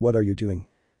chakra, what are you doing?"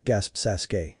 gasped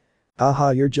Sasuke.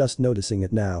 "Aha, you're just noticing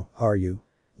it now, are you?"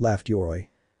 laughed Yoroi.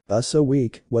 So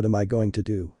weak, what am I going to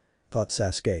do?" thought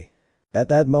Sasuke. At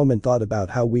that moment thought about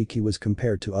how weak he was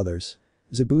compared to others.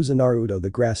 Zabuza, Naruto, the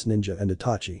grass ninja and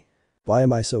Itachi. "Why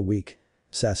am I so weak?"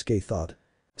 Sasuke thought.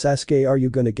 "Sasuke, are you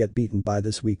gonna get beaten by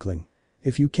this weakling?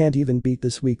 If you can't even beat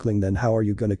this weakling, then how are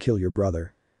you gonna kill your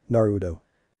brother?" Naruto.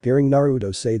 Hearing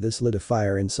Naruto say this lit a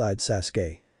fire inside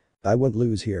Sasuke. "I won't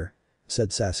lose here,"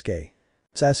 said Sasuke.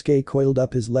 Sasuke coiled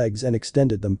up his legs and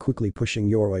extended them, quickly pushing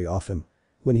Yoroi off him.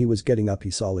 When he was getting up, he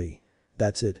saw Lee.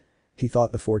 "That's it," he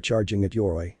thought before charging at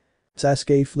Yoroi.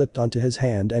 Sasuke flipped onto his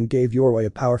hand and gave Yoroi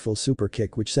a powerful super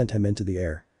kick which sent him into the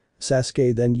air.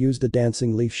 Sasuke then used a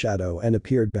dancing leaf shadow and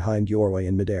appeared behind Yoroi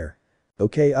in midair.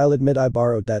 "Okay, I'll admit I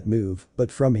borrowed that move, but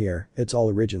from here, it's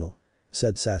all original,"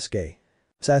 said Sasuke.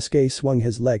 Sasuke swung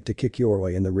his leg to kick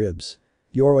Yoroi in the ribs.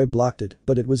 Yoroi blocked it,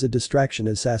 but it was a distraction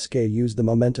as Sasuke used the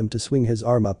momentum to swing his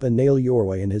arm up and nail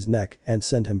Yoroi in his neck and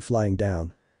send him flying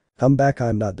down. "Come back,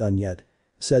 I'm not done yet,"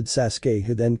 said Sasuke,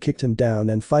 who then kicked him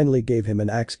down and finally gave him an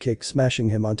axe kick, smashing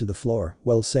him onto the floor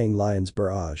while saying Lion's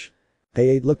Barrage.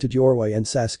 Hade looked at Yoroi and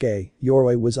Sasuke.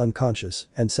 Yoroi was unconscious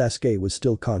and Sasuke was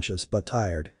still conscious but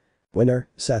tired. "Winner,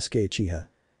 Sasuke Uchiha,"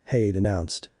 Hade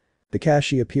announced.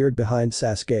 Kakashi appeared behind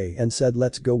Sasuke and said,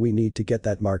 "Let's go, we need to get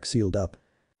that mark sealed up."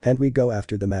 "Can't we go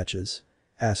after the matches?"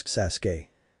 asked Sasuke.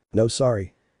 "No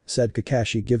sorry," said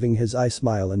Kakashi, giving his eye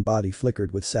smile and body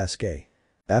flickered with Sasuke.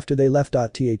 After they left,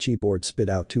 The board spit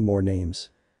out 2 more names.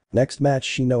 "Next match,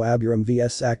 Shino Aburam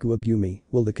vs Aku Abumi,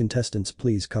 will the contestants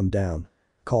please come down?"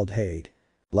 called Hade.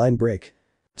 Line break.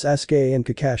 Sasuke and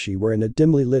Kakashi were in a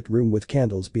dimly lit room with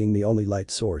candles being the only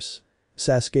light source.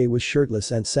 Sasuke was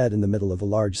shirtless and sat in the middle of a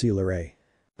large seal array.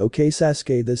 Okay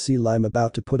Sasuke, this seal I'm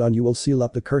about to put on you will seal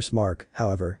up the curse mark,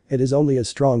 however, it is only as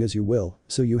strong as you will,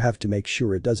 so you have to make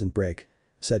sure it doesn't break,"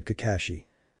 said Kakashi.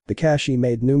 Kakashi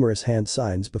made numerous hand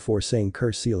signs before saying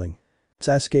curse sealing.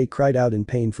 Sasuke cried out in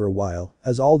pain for a while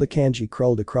as all the kanji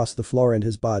crawled across the floor and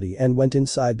his body and went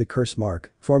inside the curse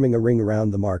mark, forming a ring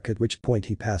around the mark, at which point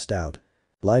he passed out.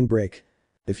 Line break.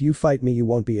 "If you fight me you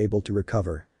won't be able to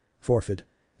recover. Forfeit,"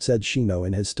 said Shino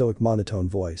in his stoic monotone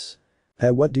voice.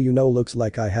 "Hey, what do you know, looks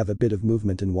like I have a bit of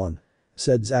movement in one,"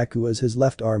 said Zaku as his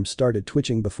left arm started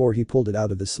twitching before he pulled it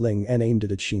out of the sling and aimed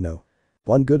it at Shino.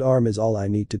 "One good arm is all I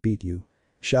need to beat you,"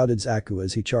 shouted Zaku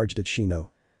as he charged at Shino.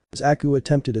 Zaku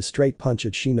attempted a straight punch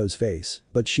at Shino's face,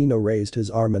 but Shino raised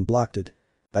his arm and blocked it.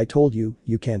 "I told you,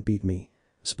 you can't beat me,"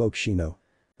 spoke Shino.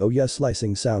 "Oh yeah,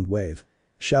 slicing sound wave,"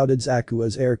 shouted Zaku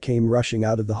as air came rushing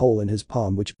out of the hole in his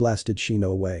palm which blasted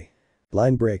Shino away.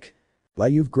 Line break. "Why,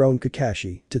 you've grown,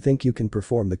 Kakashi, to think you can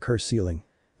perform the curse sealing,"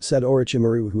 said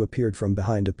Orochimaru, who appeared from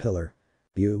behind a pillar.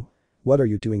 "You? What are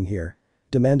you doing here?"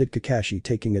 demanded Kakashi,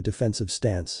 taking a defensive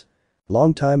stance.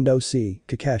 "Long time no see,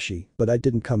 Kakashi, but I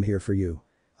didn't come here for you.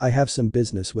 I have some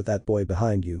business with that boy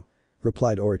behind you,"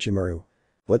 replied Orochimaru.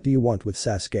 "What do you want with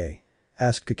Sasuke?"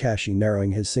 asked Kakashi,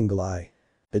 narrowing his single eye.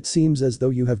 "It seems as though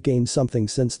you have gained something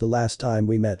since the last time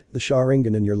we met, the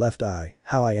Sharingan in your left eye,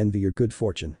 how I envy your good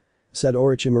fortune," said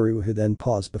Orochimaru, who then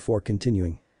paused before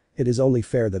continuing. "It is only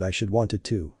fair that I should want it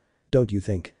too. Don't you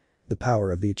think? The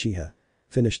power of the Uchiha,"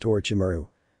 finished Orochimaru.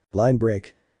 Line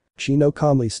break. Shino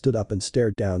calmly stood up and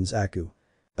stared down Zaku.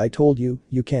 "I told you,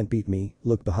 you can't beat me,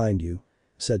 look behind you,"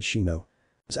 said Shino.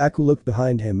 Zaku looked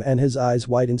behind him and his eyes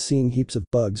widened, seeing heaps of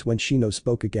bugs when Shino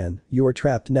spoke again. "You are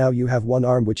trapped now, you have one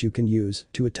arm which you can use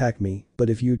to attack me, but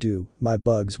if you do, my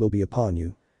bugs will be upon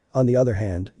you. On the other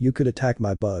hand, you could attack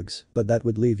my bugs, but that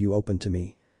would leave you open to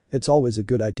me. It's always a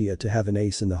good idea to have an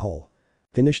ace in the hole,"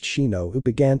 finished Shino, who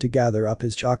began to gather up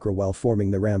his chakra while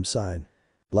forming the ram sign.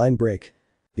 Line break.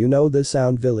 "You know this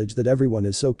sound village that everyone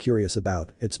is so curious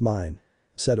about, it's mine,"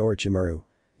 said Orochimaru.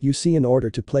 "You see, in order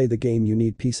to play the game you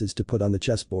need pieces to put on the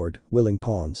chessboard, willing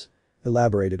pawns,"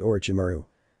 elaborated Orochimaru.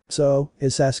 "So,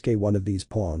 is Sasuke one of these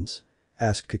pawns?"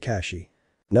 asked Kakashi.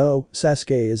 "No,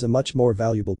 Sasuke is a much more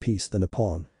valuable piece than a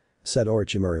pawn," said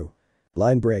Orochimaru.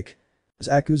 Line break.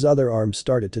 Zaku's other arm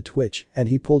started to twitch and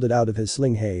he pulled it out of his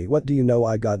sling. "Hey, what do you know,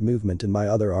 I got movement in my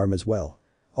other arm as well.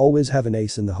 Always have an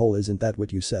ace in the hole, isn't that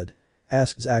what you said?"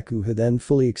 asked Zaku, who then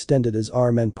fully extended his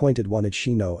arm and pointed one at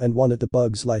Shino and one at the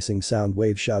bug slicing sound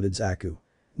wave, shouted Zaku.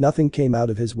 Nothing came out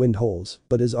of his wind holes,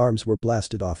 but his arms were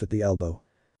blasted off at the elbow.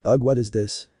 "Ugh, what is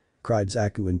this?" cried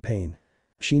Zaku in pain.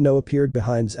 Shino appeared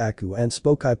behind Zaku and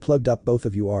spoke. "I plugged up both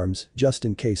of your arms just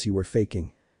in case you were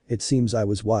faking. It seems I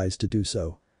was wise to do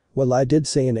so." "Well, I did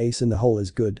say an ace in the hole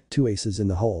is good, 2 aces in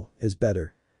the hole is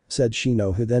better," said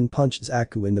Shino, who then punched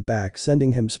Zaku in the back,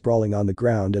 sending him sprawling on the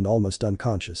ground and almost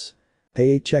unconscious.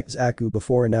 "Hey," checked Zaku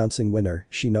before announcing winner,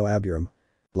 Shino Aburam.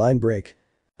 Line break.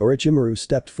 Orochimaru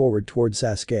stepped forward towards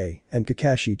Sasuke and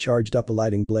Kakashi charged up a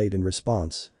lighting blade in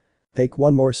response. "Take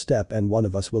one more step and one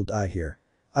of us will die here.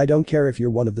 I don't care if you're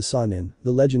one of the Sannin,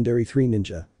 the legendary 3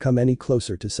 ninja, come any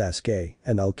closer to Sasuke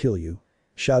and I'll kill you,"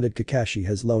 shouted Kakashi,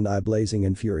 his lone eye blazing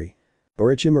in fury.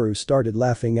 Orochimaru started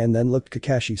laughing and then looked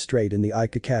Kakashi straight in the eye.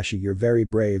 "Kakashi, you're very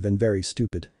brave and very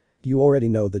stupid. You already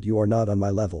know that you are not on my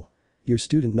level. Your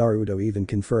student Naruto even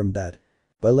confirmed that.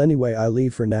 Well, anyway, I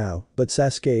leave for now, but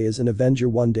Sasuke is an avenger.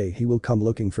 One day he will come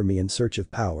looking for me in search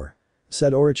of power,"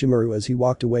 said Orochimaru as he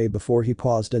walked away before he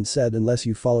paused and said, "Unless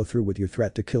you follow through with your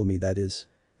threat to kill me, that is,"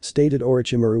 stated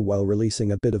Orochimaru while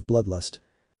releasing a bit of bloodlust.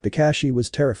 Kakashi was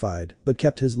terrified but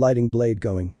kept his lighting blade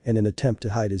going in an attempt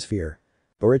to hide his fear.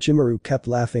 Orochimaru kept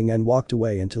laughing and walked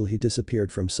away until he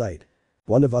disappeared from sight.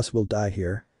 "One of us will die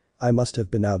here. I must have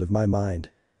been out of my mind,"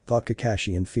 thought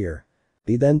Kakashi in fear.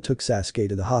 He then took Sasuke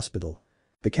to the hospital.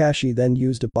 Kakashi then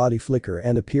used a body flicker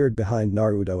and appeared behind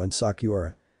Naruto and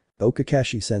Sakura. "Oh,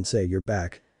 Kakashi-sensei, you're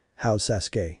back. How's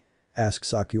Sasuke?" asked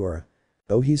Sakura.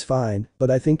 "Oh, he's fine, but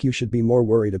I think you should be more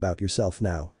worried about yourself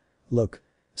now. Look,"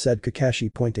 said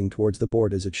Kakashi, pointing towards the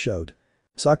board as it showed.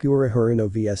 Sakura Haruno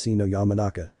vs Ino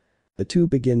Yamanaka. The two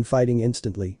begin fighting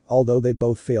instantly, although they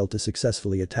both fail to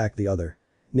successfully attack the other.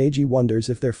 Neji wonders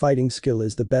if their fighting skill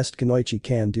is the best Kunoichi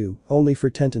can do, only for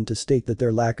Tenten to state that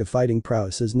their lack of fighting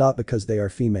prowess is not because they are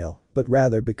female, but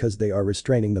rather because they are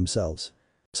restraining themselves.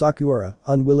 Sakura,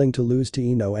 unwilling to lose to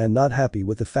Ino and not happy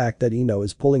with the fact that Ino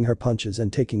is pulling her punches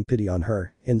and taking pity on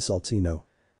her, insults Ino.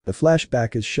 A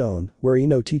flashback is shown, where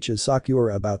Ino teaches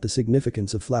Sakura about the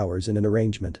significance of flowers in an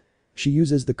arrangement. She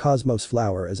uses the cosmos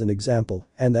flower as an example,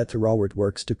 and that Terrawort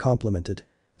works to complement it.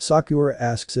 Sakura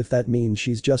asks if that means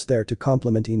she's just there to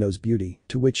compliment Ino's beauty,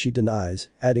 to which she denies,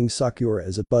 adding Sakura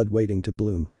is a bud waiting to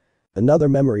bloom. Another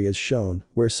memory is shown,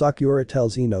 where Sakura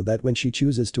tells Ino that when she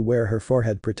chooses to wear her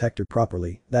forehead protector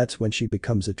properly, that's when she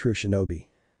becomes a true shinobi.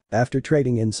 After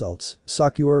trading insults,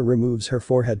 Sakura removes her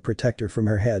forehead protector from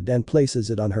her head and places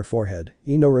it on her forehead.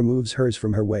 Ino removes hers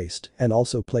from her waist and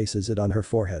also places it on her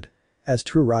forehead. As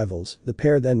true rivals, the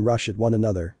pair then rush at one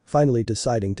another, finally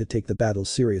deciding to take the battle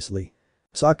seriously.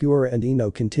 Sakura and Ino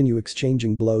continue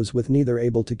exchanging blows with neither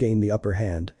able to gain the upper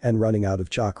hand and running out of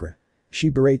chakra. She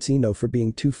berates Ino for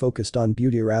being too focused on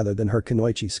beauty rather than her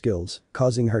kunoichi skills,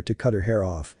 causing her to cut her hair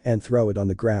off and throw it on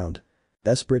the ground.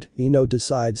 Desperate, Ino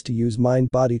decides to use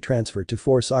mind-body transfer to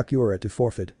force Sakura to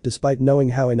forfeit, despite knowing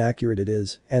how inaccurate it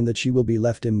is and that she will be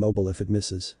left immobile if it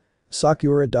misses.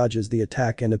 Sakura dodges the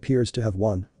attack and appears to have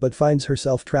won, but finds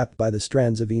herself trapped by the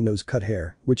strands of Ino's cut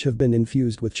hair, which have been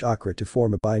infused with chakra to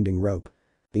form a binding rope.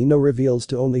 Ino reveals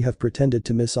to only have pretended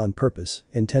to miss on purpose,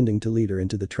 intending to lead her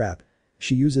into the trap.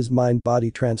 She uses mind-body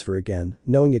transfer again,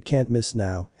 knowing it can't miss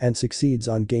now, and succeeds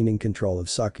on gaining control of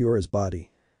Sakura's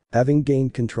body. Having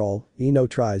gained control, Ino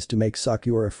tries to make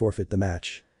Sakura forfeit the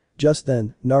match. Just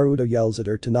then, Naruto yells at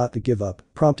her to not to give up,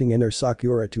 prompting inner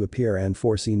Sakura to appear and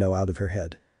force Ino out of her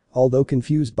head. Although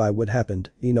confused by what happened,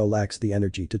 Ino lacks the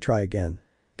energy to try again.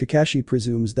 Kakashi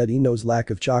presumes that Ino's lack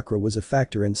of chakra was a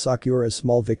factor in Sakura's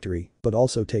small victory, but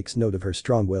also takes note of her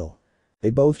strong will.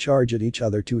 They both charge at each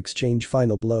other to exchange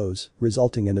final blows,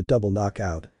 resulting in a double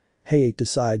knockout. Hiatus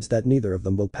decides that neither of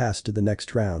them will pass to the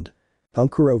next round.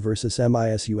 Ankuro vs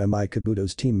Misumi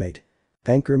Kabuto's teammate.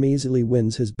 Ankrum easily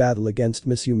wins his battle against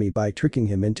Misumi by tricking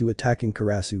him into attacking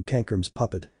Karasu Kankrum's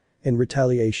puppet. In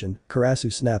retaliation,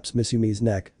 Karasu snaps Misumi's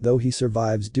neck, though he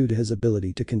survives due to his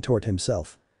ability to contort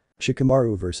himself.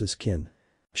 Shikamaru vs Kin.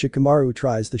 Shikamaru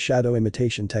tries the shadow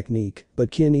imitation technique, but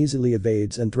Kin easily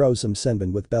evades and throws some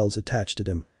senbon with bells attached to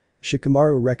him.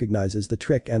 Shikamaru recognizes the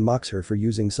trick and mocks her for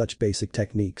using such basic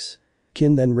techniques.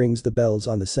 Kin then rings the bells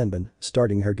on the senbon,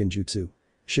 starting her genjutsu.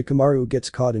 Shikamaru gets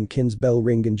caught in Kin's bell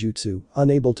ring genjutsu,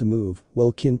 unable to move,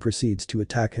 while Kin proceeds to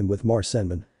attack him with more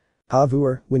senbon.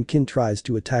 However, when Kin tries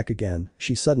to attack again,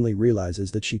 she suddenly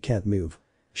realizes that she can't move.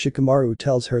 Shikamaru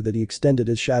tells her that he extended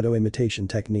his shadow imitation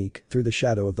technique through the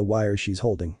shadow of the wire she's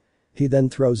holding. He then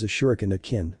throws a shuriken at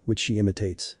Kin, which she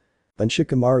imitates. When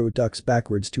Shikamaru ducks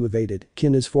backwards to evade it,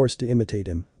 Kin is forced to imitate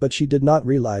him, but she did not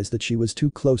realize that she was too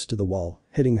close to the wall,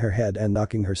 hitting her head and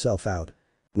knocking herself out.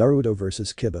 Naruto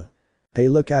vs Kiba. Hey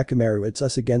look Akamaru, it's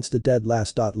us against the dead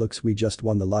last. Looks we just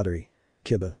won the lottery.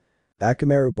 Kiba.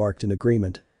 Akamaru barked in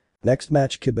agreement. Next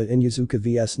match Kiba and Yuzuka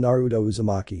vs Naruto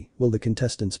Uzumaki, will the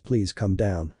contestants please come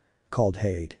down? Called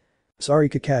Hate. Sorry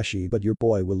Kakashi but your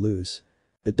boy will lose.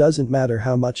 It doesn't matter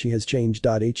how much he has changed.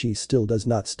 He still does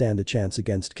not stand a chance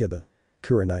against Kiba.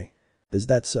 Kurenai. Is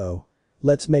that so?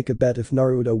 Let's make a bet, if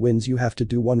Naruto wins you have to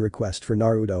do one request for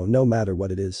Naruto no matter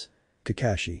what it is.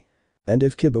 Kakashi. And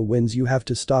if Kiba wins you have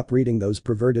to stop reading those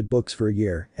perverted books for a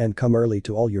year and come early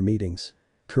to all your meetings.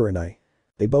 Kurenai.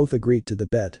 They both agreed to the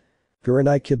bet.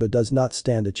 Kurenai. Kiba does not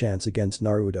stand a chance against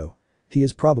Naruto. He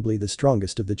is probably the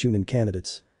strongest of the Chunin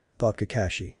candidates. Thought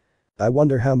Kakashi. I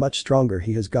wonder how much stronger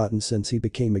he has gotten since he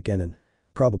became a genin.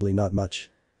 Probably not much.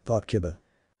 Thought Kiba.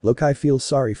 Look, I feel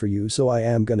sorry for you, so I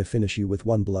am gonna finish you with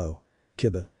one blow.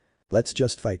 Kiba. Let's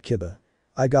just fight. Kiba.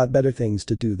 I got better things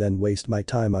to do than waste my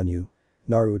time on you.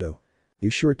 Naruto.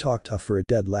 You sure talk tough for a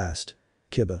dead last.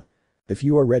 Kiba. If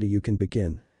you are ready you can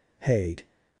begin. Hate.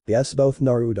 Yes, both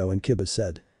Naruto and Kiba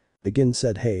said. Begin,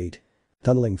 said Hate.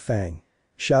 Tunneling Fang.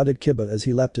 Shouted Kiba as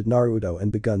he leapt at Naruto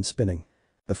and begun spinning.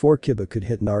 Before Kiba could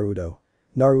hit Naruto,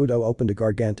 Naruto opened a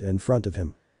garganta in front of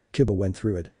him. Kiba went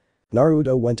through it.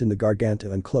 Naruto went in the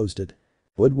garganta and closed it.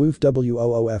 Would woof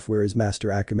woof, where is Master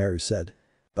Akamaru, said.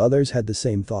 Others had the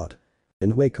same thought.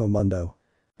 In Hueco Mundo.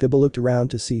 Kiba looked around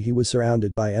to see he was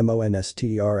surrounded by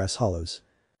monsters hollows.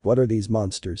 What are these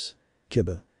monsters?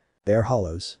 Kiba. They are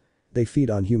hollows. They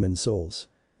feed on human souls.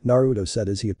 Naruto said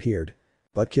as he appeared.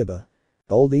 But Kiba.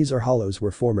 All these are hollows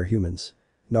were former humans.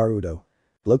 Naruto.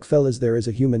 Look fellas, there is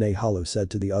a human a hollow said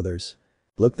to the others.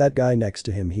 Look that guy next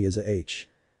to him, he is a H.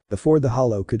 Before the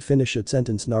hollow could finish its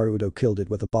sentence Naruto killed it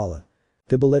with a bala.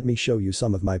 Kiba, let me show you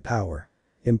some of my power.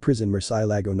 Imprison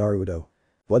Murcielago Naruto.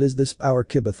 What is this power?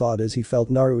 Kiba thought as he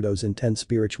felt Naruto's intense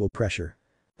spiritual pressure.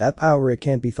 That power, it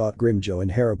can't be, thought Grimjo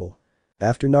and Harable.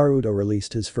 After Naruto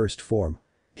released his first form.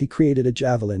 He created a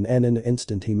javelin and in an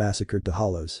instant he massacred the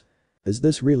hollows. Is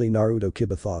this really Naruto?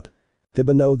 Kiba thought.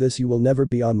 Kiba, know this, you will never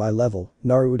be on my level,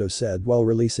 Naruto said while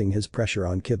releasing his pressure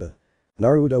on Kiba.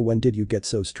 Naruto, when did you get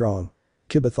so strong?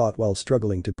 Kiba thought while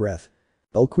struggling to breath.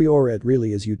 Ulquiorra, it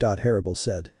really is you. Harable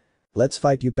said. Let's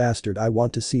fight you bastard, I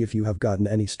want to see if you have gotten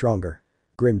any stronger.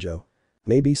 Grimjo.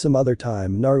 Maybe some other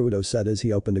time, Naruto said as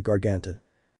he opened a garganta.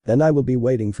 Then I will be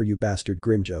waiting for you bastard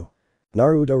Grimjo.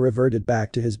 Naruto reverted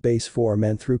back to his base form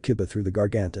and threw Kiba through the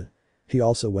garganta. He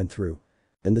also went through.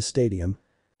 In the stadium.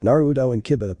 Naruto and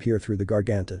Kiba appear through the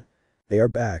garganta. They are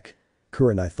back.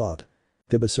 Kurenai thought.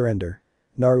 Kiba surrender.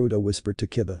 Naruto whispered to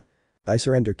Kiba. I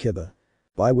surrender Kiba.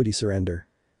 Why would he surrender?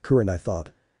 Kurenai thought.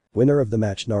 Winner of the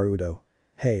match Naruto.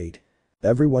 Hate.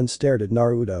 Everyone stared at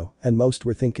Naruto and most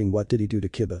were thinking what did he do to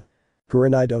Kiba.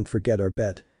 Kurenai don't forget our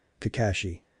bet.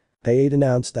 Kakashi. Hate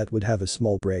announced that would have a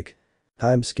small break.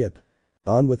 Time skip.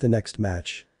 On with the next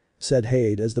match. Said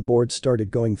Hade as the board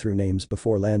started going through names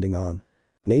before landing on.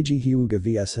 Neji Hyuga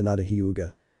vs Hinata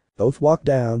Hyuga. Both walked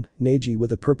down, Neji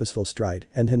with a purposeful stride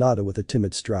and Hinata with a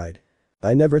timid stride.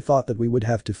 I never thought that we would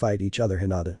have to fight each other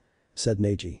Hinata. Said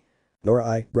Neji. Nor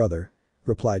I, brother.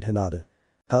 Replied Hinata.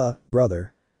 Huh,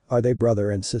 brother. Are they brother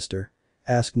and sister?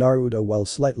 Asked Naruto while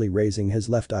slightly raising his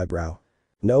left eyebrow.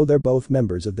 No, they're both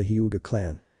members of the Hyuga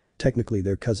clan. Technically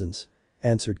they're cousins.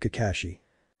 Answered Kakashi.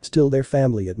 Still their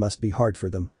family it must be hard for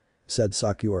them. Said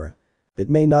Sakura. It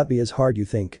may not be as hard you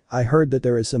think, I heard that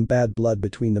there is some bad blood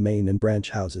between the main and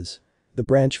branch houses. The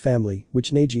branch family,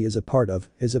 which Neji is a part of,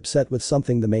 is upset with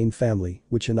something the main family,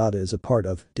 which Hinata is a part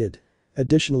of, did.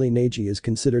 Additionally Neji is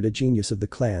considered a genius of the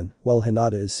clan, while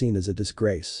Hinata is seen as a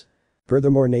disgrace.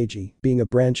 Furthermore Neji, being a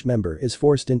branch member is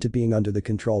forced into being under the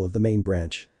control of the main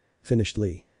branch. Finished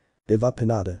Lee. Give up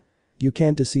Hinata. You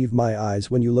can't deceive my eyes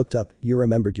when you looked up, you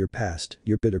remembered your past,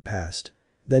 your bitter past.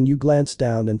 Then you glanced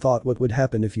down and thought what would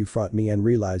happen if you fought me and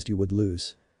realized you would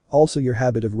lose. Also your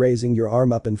habit of raising your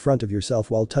arm up in front of yourself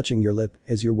while touching your lip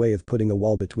is your way of putting a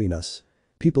wall between us.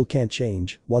 People can't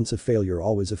change, once a failure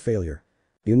always a failure.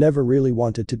 You never really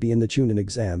wanted to be in the Chunin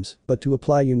exams, but to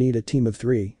apply you need a team of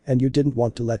 3 and you didn't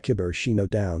want to let Kiba or Shino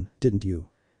down, didn't you?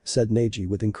 Said Neji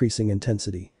with increasing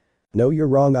intensity. No you're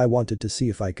wrong I wanted to see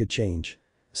if I could change.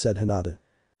 Said Hinata.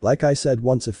 Like I said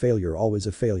once a failure always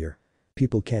a failure.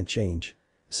 People can't change.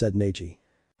 Said Neji.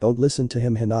 Don't listen to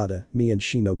him Hinata, me and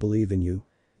Shino believe in you.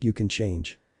 You can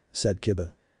change. Said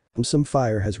Kiba. Some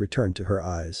fire has returned to her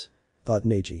eyes. Thought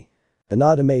Neji.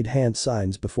 Hinata made hand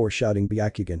signs before shouting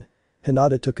Byakugan.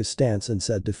 Hinata took a stance and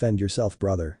said defend yourself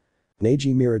brother.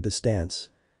 Neji mirrored the stance.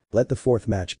 Let the 4th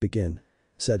match begin.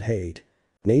 Said Hade.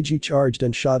 Neji charged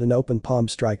and shot an open palm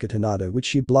strike at Hinata which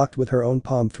she blocked with her own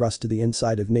palm thrust to the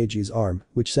inside of Neji's arm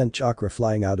which sent chakra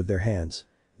flying out of their hands.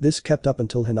 This kept up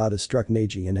until Hinata struck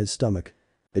Neji in his stomach.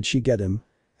 Did she get him?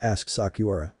 Asked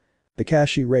Sakura.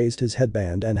 Kakashi raised his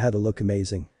headband and had a look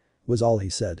amazing. Was all he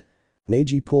said.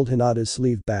 Neji pulled Hinata's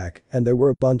sleeve back and there were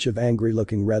a bunch of angry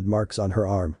looking red marks on her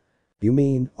arm. You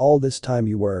mean, all this time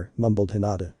you were, mumbled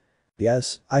Hinata.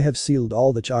 Yes, I have sealed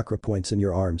all the chakra points in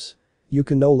your arms. You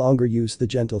can no longer use the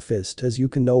gentle fist as you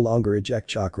can no longer eject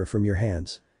chakra from your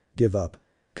hands. Give up.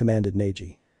 Commanded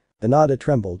Neji. Hinata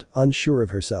trembled, unsure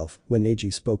of herself, when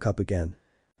Neji spoke up again.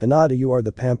 Hinata you are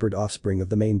the pampered offspring of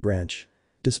the main branch.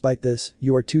 Despite this,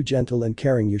 you are too gentle and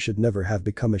caring you should never have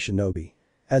become a shinobi.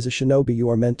 As a shinobi you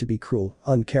are meant to be cruel,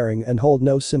 uncaring and hold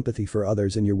no sympathy for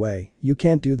others in your way, you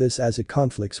can't do this as it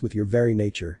conflicts with your very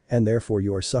nature and therefore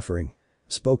you are suffering.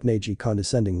 Spoke Neji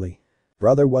condescendingly.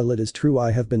 Brother while it is true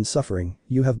I have been suffering,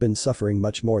 you have been suffering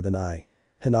much more than I.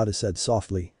 Hinata said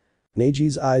softly.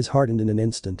 Neji's eyes hardened in an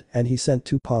instant and he sent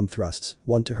 2 palm thrusts,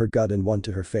 one to her gut and one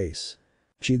to her face.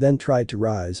 She then tried to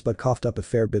rise but coughed up a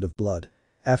fair bit of blood.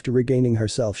 After regaining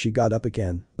herself she got up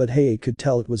again, but Hei could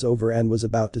tell it was over and was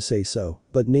about to say so,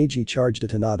 but Neji charged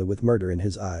at Hinata with murder in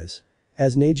his eyes.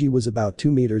 As Neji was about 2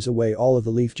 meters away all of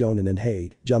the Leaf Jonin and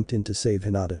Hei jumped in to save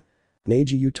Hinata.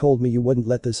 Neji you told me you wouldn't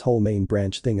let this whole main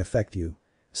branch thing affect you.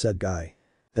 Said Guy.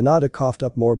 Hinata coughed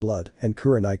up more blood and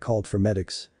Kurenai called for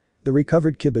medics. The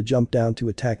recovered Kiba jumped down to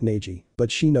attack Neji, but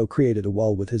Shino created a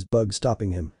wall with his bug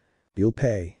stopping him. You'll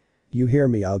pay. You hear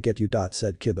me I'll get you.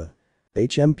 Said Kiba.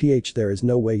 HMPH there is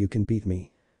no way you can beat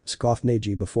me. Scoffed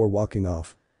Neji before walking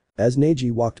off. As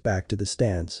Neji walked back to the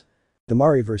stands.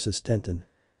 Temari vs Tenten.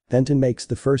 Tenten makes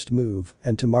the first move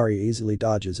and Temari easily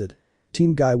dodges it.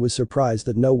 Team Guy was surprised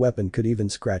that no weapon could even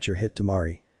scratch or hit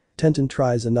Temari. Tenten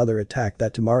tries another attack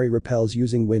that Temari repels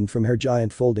using wind from her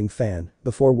giant folding fan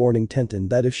before warning Tenten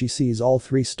that if she sees all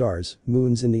 3 stars,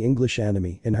 moons in the English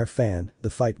anime in her fan, the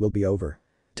fight will be over.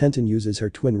 Tenten uses her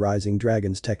twin rising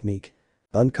dragons technique.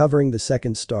 Uncovering the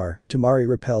 2nd star, Temari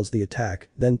repels the attack,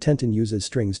 then Tenten uses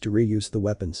strings to reuse the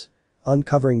weapons.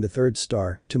 Uncovering the 3rd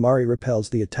star, Temari repels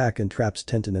the attack and traps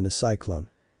Tenten in a cyclone.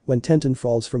 When Tenten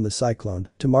falls from the cyclone,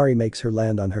 Temari makes her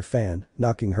land on her fan,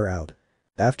 knocking her out.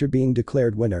 After being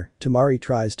declared winner, Tamari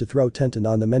tries to throw Tenten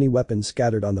on the many weapons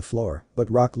scattered on the floor, but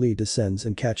Rock Lee descends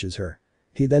and catches her.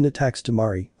 He then attacks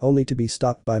Tamari, only to be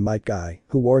stopped by Might Guy,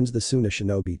 who warns the Suna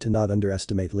shinobi to not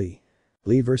underestimate Lee.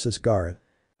 Lee vs Gaara.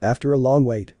 After a long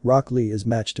wait, Rock Lee is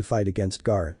matched to fight against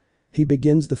Gaara. He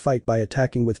begins the fight by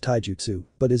attacking with taijutsu,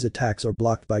 but his attacks are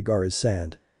blocked by Gaara's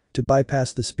sand. To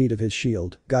bypass the speed of his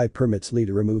shield, Guy permits Lee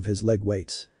to remove his leg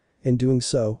weights. In doing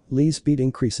so, Lee's speed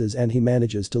increases and he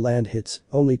manages to land hits,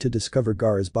 only to discover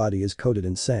Gaara's body is coated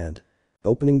in sand.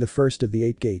 Opening the first of the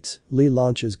 8 gates, Lee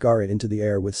launches Gaara into the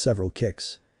air with several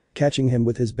kicks. Catching him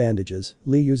with his bandages,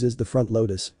 Lee uses the front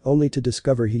lotus, only to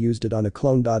discover he used it on a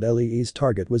clone. Lee's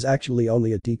target was actually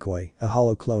only a decoy, a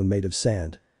hollow clone made of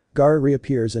sand. Gaara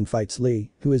reappears and fights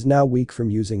Lee, who is now weak from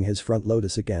using his front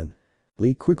lotus again.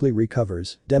 Lee quickly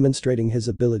recovers, demonstrating his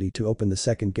ability to open the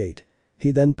second gate. He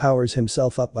then powers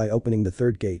himself up by opening the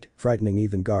third gate, frightening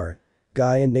even Gaara.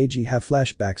 Guy and Neji have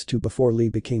flashbacks to before Lee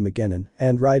became a genin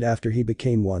and right after he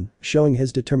became one, showing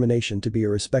his determination to be a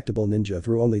respectable ninja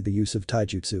through only the use of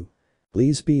taijutsu.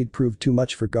 Lee's speed proved too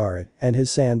much for Gaara and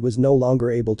his sand was no longer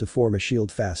able to form a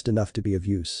shield fast enough to be of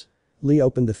use. Lee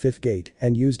opened the 5th gate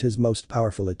and used his most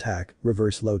powerful attack,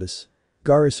 Reverse Lotus.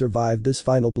 Gaara survived this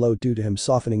final blow due to him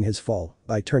softening his fall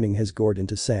by turning his gourd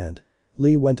into sand.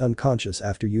 Lee went unconscious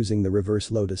after using the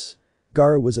Reverse Lotus.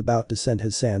 Gaara was about to send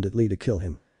his sand at Lee to kill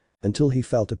him. Until he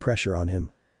felt a pressure on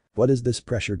him. What is this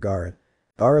pressure, Gaara?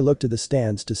 Gaara looked to the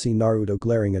stands to see Naruto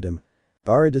glaring at him.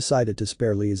 Gaara decided to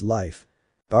spare Lee's life.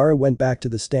 Gaara went back to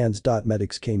the stands.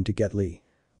 Medics came to get Lee.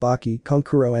 Baki,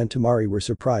 Konkuro and Tamari were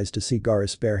surprised to see Gaara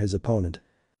spare his opponent.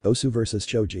 Dosu vs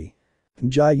Choji.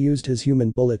 Jai used his human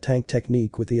bullet tank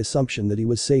technique with the assumption that he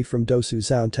was safe from Dosu's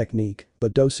sound technique,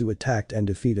 but Dosu attacked and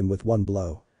defeated him with one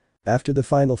blow. After the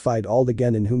final fight, all the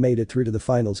genin who made it through to the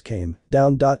finals came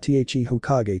down. The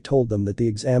Hokage told them that the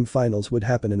exam finals would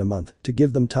happen in a month to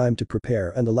give them time to prepare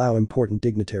and allow important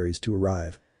dignitaries to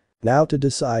arrive. Now to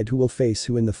decide who will face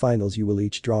who in the finals, you will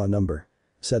each draw a number,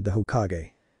 said the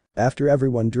Hokage. After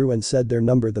everyone drew and said their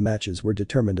number, the matches were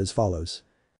determined as follows.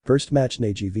 First match,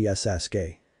 Neji vs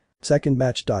Sasuke. Second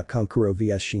match, Kankuro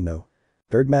vs Shino.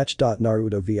 Third match,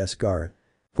 Naruto vs Gaara.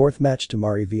 Fourth match,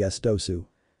 Tamari vs Dosu.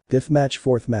 Fifth match,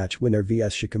 fourth match, winner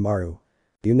vs Shikamaru.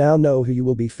 You now know who you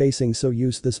will be facing, so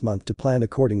use this month to plan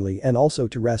accordingly and also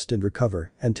to rest and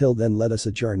recover. Until then, let us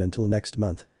adjourn until next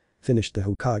month. Finished the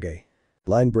Hokage.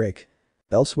 Line break.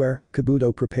 Elsewhere,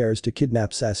 Kabuto prepares to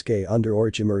kidnap Sasuke under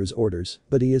Orochimaru's orders,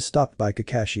 but he is stopped by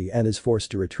Kakashi and is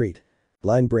forced to retreat.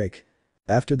 Line break.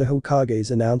 After the Hokage's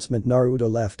announcement,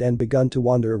 Naruto left and begun to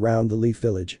wander around the Leaf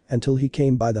Village until he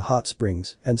came by the hot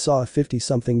springs and saw a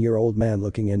 50-something-year-old man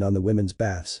looking in on the women's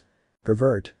baths.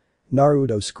 Pervert.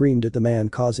 Naruto screamed at the man,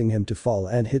 causing him to fall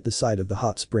and hit the side of the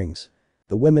hot springs.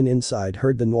 The women inside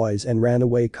heard the noise and ran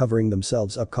away, covering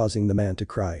themselves up, causing the man to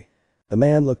cry. The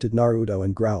man looked at Naruto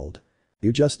and growled.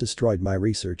 "You just destroyed my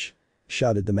research,"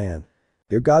 shouted the man.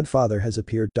 "Your godfather has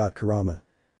appeared." Kurama.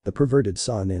 The perverted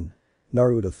saw in.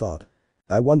 Naruto thought.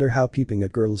 "I wonder how peeping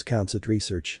at girls counts at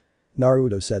research."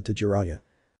 Naruto said to Jiraiya.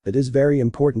 "It is very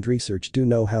important research. Do you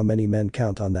know how many men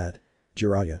count on that?"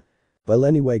 Jiraiya. "Well,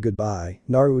 anyway, goodbye,"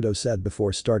 Naruto said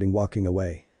before starting walking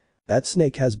away. "That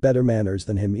snake has better manners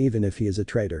than him, even if he is a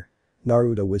traitor,"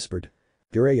 Naruto whispered.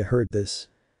 Jiraiya heard this.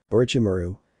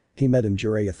 Orochimaru. He met him,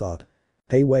 Jiraiya thought.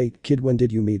 "Hey wait, kid, when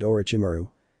did you meet Orochimaru?"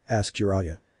 asked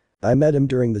Jiraiya. "I met him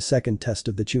during the second test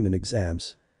of the Chunin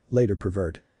exams." "Later,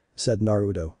 pervert," said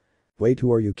Naruto. "Wait,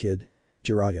 who are you, kid?"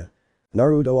 Jiraiya.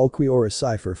 "Naruto Ulquiorra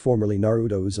Cifer, formerly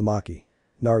Naruto Uzumaki."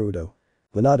 Naruto.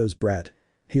 "Minato's brat.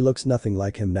 He looks nothing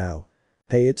like him now."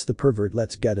 "Hey, it's the pervert,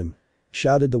 let's get him,"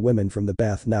 shouted the women from the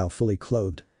bath, now fully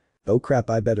clothed. "Oh crap,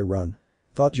 I better run,"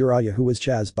 thought Jiraiya, who was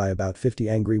chased by about 50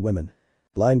 angry women.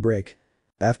 Line break.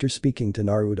 After speaking to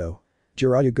Naruto,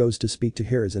 Jiraiya goes to speak to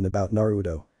Hiruzen about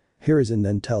Naruto. Hiruzen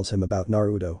then tells him about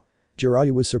Naruto.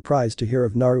 Jiraiya was surprised to hear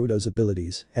of Naruto's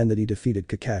abilities and that he defeated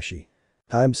Kakashi.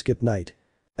 Time skip night.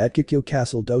 At Kikyo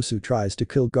Castle, Dosu tries to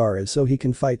kill Gaara so he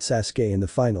can fight Sasuke in the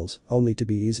finals, only to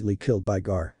be easily killed by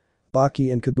Gaara.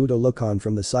 Baki and Kabuto look on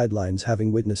from the sidelines,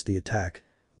 having witnessed the attack.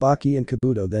 Baki and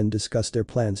Kabuto then discuss their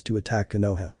plans to attack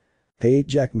Konoha.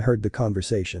 Heiichijaki heard the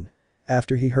conversation.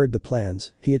 After he heard the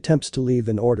plans, he attempts to leave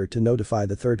in order to notify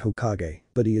the third Hokage,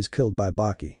 but he is killed by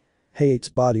Baki. Heiichi's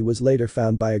body was later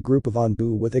found by a group of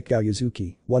Anbu with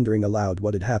Ikayazuki, wondering aloud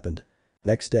what had happened.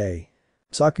 Next day.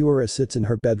 Sakura sits in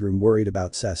her bedroom worried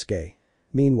about Sasuke.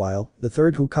 Meanwhile, the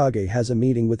third Hokage has a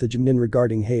meeting with the Junin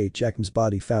regarding Heiichi's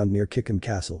body found near Kikum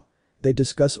Castle. They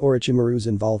discuss Orochimaru's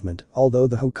involvement, although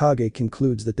the Hokage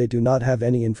concludes that they do not have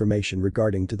any information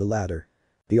regarding to the latter.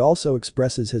 He also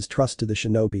expresses his trust to the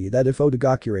shinobi that if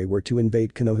Odagakure were to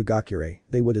invade Konohagakure,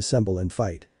 they would assemble and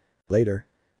fight. Later.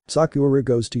 Sakura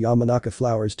goes to Yamanaka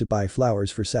Flowers to buy flowers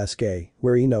for Sasuke,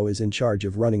 where Ino is in charge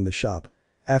of running the shop.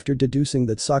 After deducing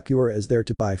that Sakura is there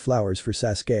to buy flowers for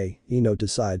Sasuke, Ino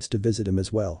decides to visit him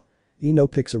as well. Ino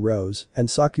picks a rose, and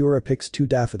Sakura picks 2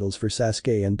 daffodils for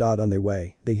Sasuke and on their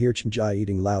way, they hear Chimjai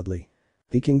eating loudly.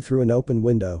 Peeking through an open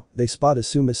window, they spot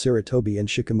Asuma Sarutobi and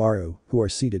Shikamaru, who are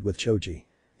seated with Choji.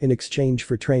 In exchange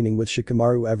for training with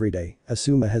Shikamaru every day,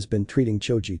 Asuma has been treating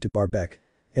Choji to barbecue.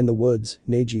 In the woods,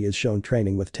 Neji is shown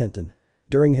training with Tenten.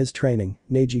 During his training,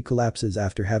 Neji collapses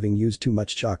after having used too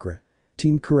much chakra.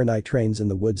 Team Kurenai trains in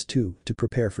the woods too to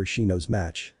prepare for Shino's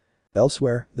match.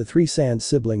 Elsewhere, the 3 Sand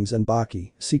siblings and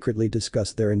Baki secretly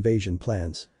discuss their invasion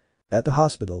plans. At the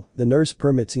hospital, the nurse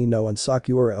permits Ino and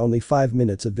Sakura only 5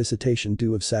 minutes of visitation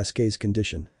due of Sasuke's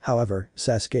condition, however,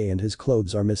 Sasuke and his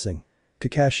clothes are missing.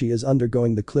 Kakashi is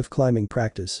undergoing the cliff climbing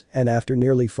practice and after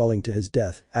nearly falling to his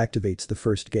death, activates the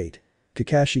first gate.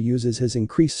 Kakashi uses his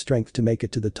increased strength to make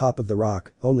it to the top of the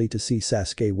rock, only to see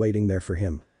Sasuke waiting there for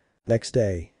him. Next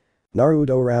day.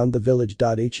 Naruto around the village.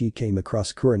 He came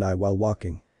across Kurenai while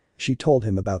walking. She told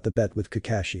him about the bet with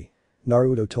Kakashi.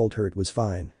 Naruto told her it was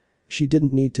fine. She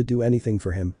didn't need to do anything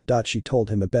for him. She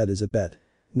told him a bet is a bet.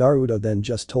 Naruto then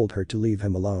just told her to leave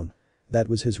him alone. That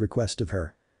was his request of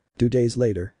her. 2 days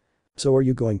later. So are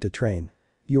you going to train?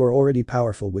 You are already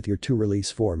powerful with your 2 release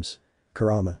forms.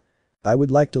 Kurama. I would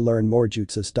like to learn more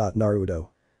jutsus. Naruto.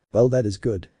 Well, that is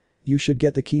good. You should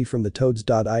get the key from the toads.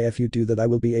 If you do that, I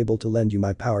will be able to lend you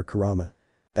my power. Kurama.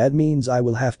 That means I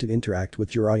will have to interact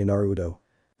with Jiraiya. Naruto.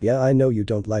 Yeah, I know you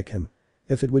don't like him.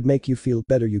 If it would make you feel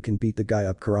better, you can beat the guy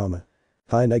up. Kurama.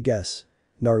 Fine, I guess.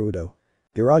 Naruto.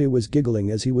 Jiraiya was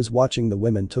giggling as he was watching the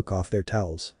women took off their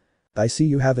towels. I see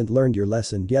you haven't learned your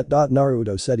lesson yet.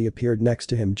 Naruto said. He appeared next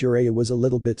to him. Jiraiya was a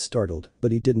little bit startled,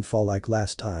 but he didn't fall like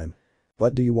last time.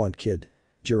 What do you want, kid?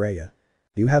 Jiraiya.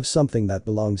 You have something that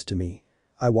belongs to me.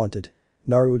 I want it.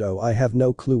 Naruto, I have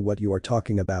no clue what you are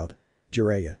talking about.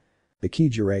 Jiraiya. The key.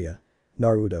 Jiraiya.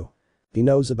 Naruto. He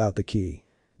knows about the key.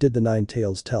 Did the 9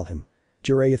 tails tell him?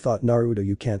 Jiraiya thought. Naruto,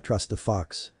 you can't trust the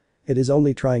fox. It is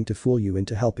only trying to fool you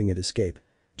into helping it escape.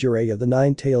 Jiraiya, the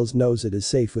 9 tails knows it is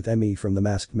safe with me from the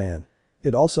masked man.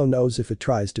 It also knows if it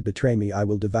tries to betray me, I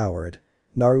will devour it.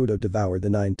 Naruto, devour the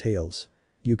 9 tails.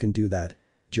 You can do that.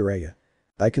 Jiraiya.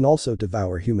 I can also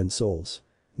devour human souls.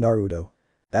 Naruto.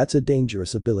 That's a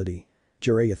dangerous ability.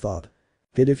 Jiraiya thought.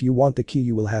 Kid, if you want the key,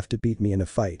 you will have to beat me in a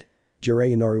fight.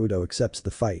 Jiraiya. Naruto accepts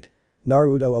the fight.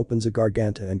 Naruto opens a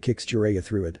garganta and kicks Jiraiya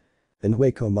through it. In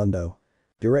Hueco Mundo.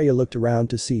 Jiraiya looked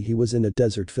around to see he was in a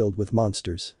desert filled with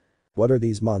monsters. What are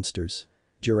these monsters?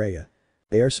 Jiraiya.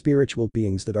 They are spiritual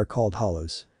beings that are called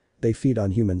hollows. They feed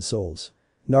on human souls.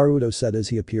 Naruto said as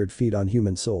he appeared. Feed on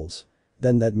human souls.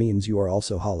 Then that means you are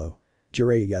also hollow.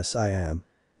 Jiraiya. Yes, I am.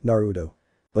 Naruto.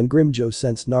 When Grimmjow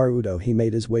sensed Naruto, he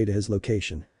made his way to his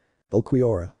location.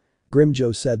 Ulquiorra.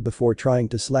 Grimmjow said before trying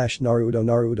to slash Naruto.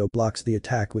 Naruto blocks the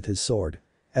attack with his sword.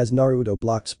 As Naruto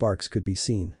blocked, sparks could be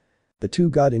seen. The 2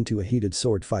 got into a heated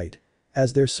sword fight.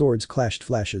 As their swords clashed,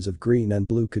 flashes of green and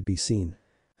blue could be seen.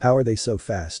 How are they so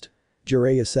fast?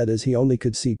 Jiraiya said as he only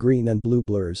could see green and blue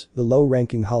blurs. The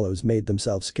low-ranking hollows made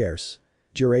themselves scarce.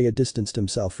 Jiraiya distanced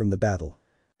himself from the battle.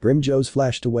 Grimmjow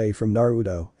flashed away from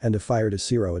Naruto and fired a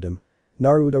Zero at him.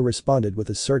 Naruto responded with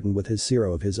his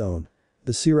Zero of his own.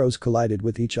 The Zeros collided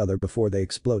with each other before they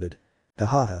exploded.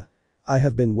 Hahaha. I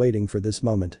have been waiting for this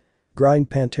moment. Grind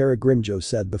Pantera. Grimmjow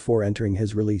said before entering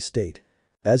his release state.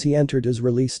 As he entered his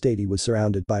release state, he was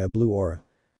surrounded by a blue aura.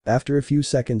 After a few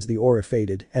seconds, the aura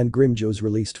faded and Grimmjow's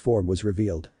released form was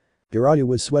revealed. Jiraiya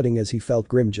was sweating as he felt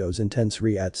Grimmjow's intense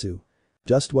Hiatus.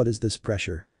 Just what is this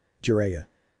pressure? Jiraiya.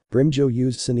 Grimmjow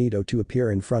used Sanito to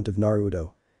appear in front of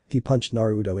Naruto. He punched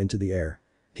Naruto into the air.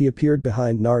 He appeared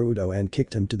behind Naruto and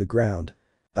kicked him to the ground.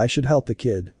 I should help the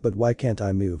kid, but why can't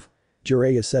I move?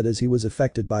 Jiraiya said as he was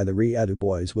affected by the Hiatus.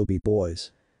 Boys will be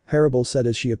boys. Harable said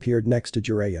as she appeared next to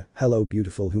Jiraiya. Hello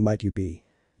beautiful, who might you be?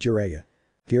 Jiraiya.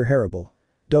 Dear Harable.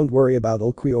 Don't worry about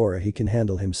Ulquiorra, he can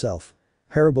handle himself.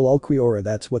 Harable. Ulquiorra,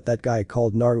 that's what that guy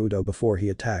called Naruto before he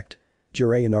attacked.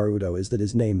 Jiraiya. Naruto, is that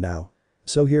his name now?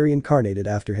 So he reincarnated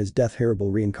after his death.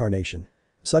 Harable reincarnation.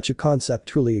 Such a concept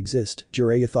truly exists,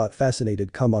 Jiraiya thought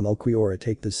fascinated. Come on Ulquiorra,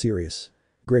 take this serious.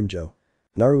 Grimmjow.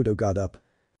 Naruto got up.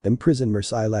 Imprison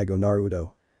Murcielago.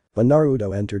 Naruto. When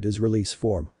Naruto entered his release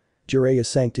form, Jiraiya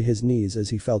sank to his knees as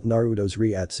he felt Naruto's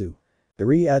Hiatus. The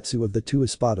Hiatus of the 2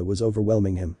 Espada was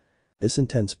overwhelming him. This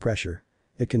intense pressure.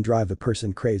 It can drive a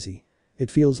person crazy. It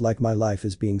feels like my life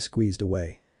is being squeezed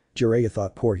away. Jiraiya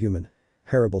thought. Poor human.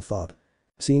 Harable thought.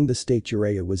 Seeing the state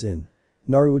Jiraiya was in,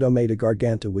 Naruto made a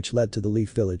garganta which led to the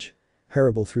Leaf Village.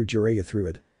 Horrible threw Jiraiya through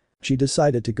it. She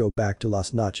decided to go back to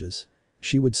Las Notches.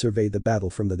 She would survey the battle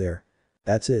from there.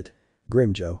 That's it.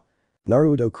 Grimjo.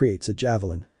 Naruto creates a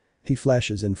javelin. He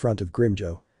flashes in front of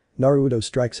Grimjo. Naruto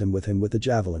strikes him with the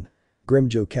javelin.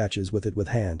 Grimjo catches with it with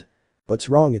hand. What's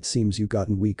wrong, it seems you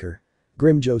gotten weaker.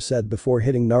 Grimjo said before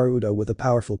hitting Naruto with a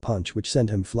powerful punch which sent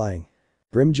him flying.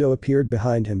 Grimjo appeared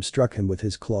behind him, struck him with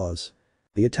his claws.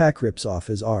 The attack rips off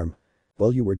his arm.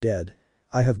 Well, you were dead.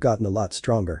 I have gotten a lot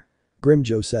stronger.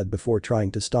 Grimjo said before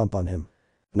trying to stomp on him.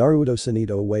 Naruto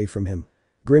Sanito away from him.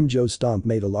 Grimjo's stomp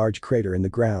made a large crater in the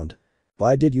ground.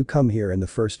 Why did you come here in the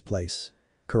first place?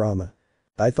 Kurama.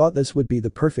 I thought this would be the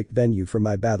perfect venue for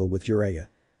my battle with Jiraiya.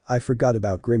 I forgot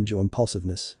about Grimjo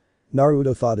impulsiveness.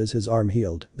 Naruto thought as his arm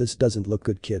healed, this doesn't look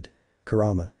good, kid.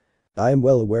 Kurama. I am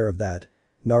well aware of that.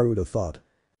 Naruto thought.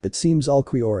 It seems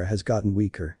Ulquiorra has gotten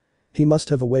weaker. He must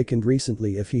have awakened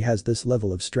recently if he has this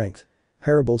level of strength.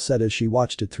 Horrible said as she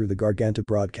watched it through the Garganta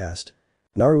broadcast.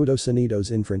 Naruto Sanito's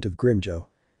in front of Grimjo.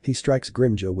 He strikes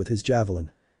Grimjo with his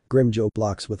javelin. Grimjo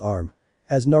blocks with arm.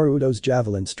 As Naruto's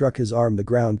javelin struck his arm, the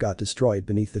ground got destroyed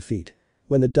beneath the feet.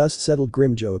 When the dust settled,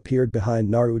 Grimjo appeared behind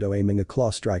Naruto aiming a claw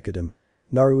strike at him.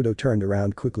 Naruto turned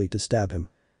around quickly to stab him.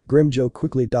 Grimjo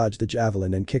quickly dodged the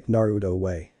javelin and kicked Naruto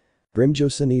away.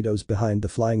 Grimjo Sanito's behind the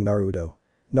flying Naruto.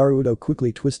 Naruto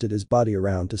quickly twisted his body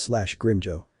around to slash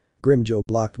Grimjo. Grimjo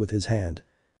blocked with his hand.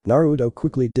 Naruto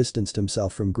quickly distanced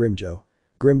himself from Grimjo.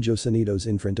 Grimjo Sanito's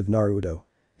in front of Naruto.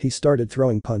 He started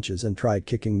throwing punches and tried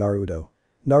kicking Naruto.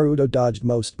 Naruto dodged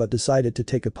most but decided to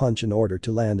take a punch in order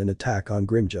to land an attack on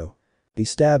Grimjo. He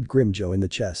stabbed Grimjo in the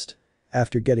chest.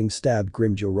 After getting stabbed,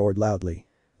 Grimjo roared loudly.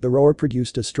 The roar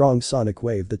produced a strong sonic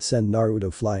wave that sent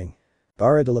Naruto flying.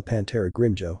 Bara de la Pantera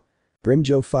Grimjo.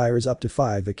 Grimjo fires up to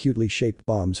 5 acutely shaped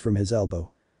bombs from his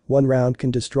elbow. One round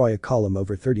can destroy a column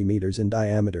over 30 meters in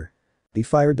diameter. He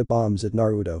fired the bombs at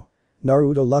Naruto.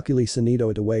 Naruto luckily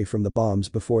Sanito'd away from the bombs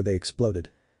before they exploded.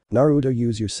 Naruto,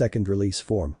 use your second release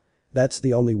form. That's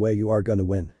the only way you are gonna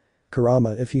win.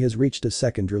 Kurama, if he has reached a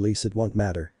second release it won't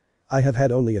matter. I have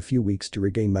had only a few weeks to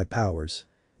regain my powers.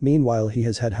 Meanwhile he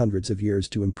has had hundreds of years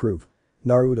to improve.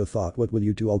 Naruto thought, what will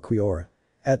you do, Ulquiorra?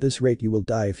 At this rate you will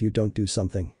die if you don't do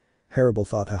something. Horrible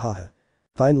thought, hahaha.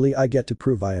 Finally I get to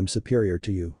prove I am superior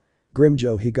to you.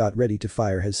 Grimjo, he got ready to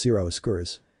fire his Zero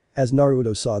Oscuras. As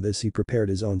Naruto saw this, he prepared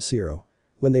his own Zero.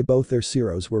 When both their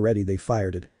Zeros were ready, they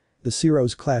fired it. The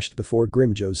Zeros clashed before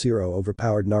Grimjo's Zero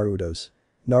overpowered Naruto's.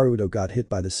 Naruto got hit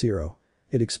by the Zero.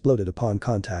 It exploded upon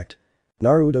contact.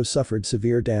 Naruto suffered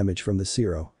severe damage from the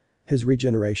Zero. His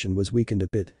regeneration was weakened a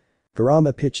bit.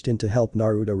 Kurama pitched in to help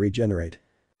Naruto regenerate.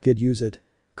 Kid, use it.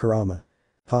 Kurama.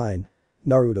 Fine.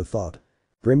 Naruto thought.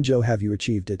 Grimjo, have you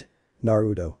achieved it?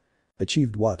 Naruto.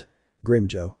 Achieved what?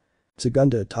 Grimjo.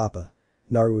 Segunda etapa.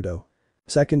 Naruto.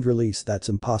 Second release, that's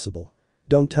impossible.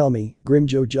 Don't tell me.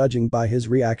 Grimjo. Judging by his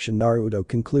reaction, Naruto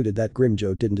concluded that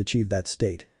Grimjo didn't achieve that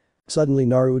state. Suddenly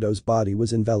Naruto's body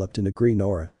was enveloped in a green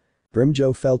aura.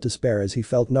 Grimjo felt despair as he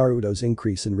felt Naruto's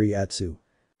increase in Reiatsu.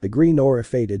 The green aura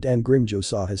faded and Grimjo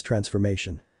saw his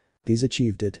transformation. He's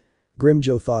achieved it.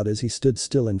 Grimjo thought as he stood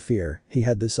still in fear, he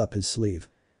had this up his sleeve.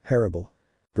 Horrible.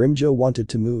 Grimjo wanted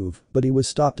to move, but he was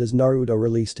stopped as Naruto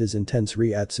released his intense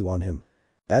Reiatsu on him.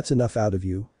 That's enough out of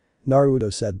you.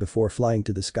 Naruto said before flying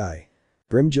to the sky.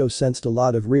 Grimjo sensed a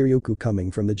lot of Ryukyu coming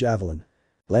from the javelin.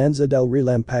 Lanza del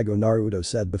Relampago, Naruto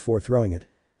said before throwing it.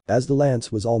 As the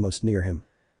lance was almost near him.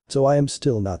 So I am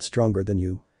still not stronger than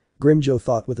you. Grimjo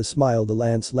thought with a smile. The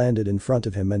lance landed in front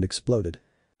of him and exploded.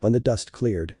 When the dust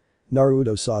cleared,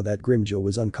 Naruto saw that Grimjo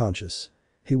was unconscious.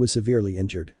 He was severely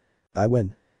injured. I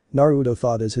win. Naruto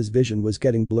thought as his vision was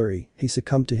getting blurry, he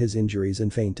succumbed to his injuries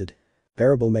and fainted.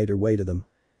 Parable made her way to them.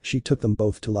 She took them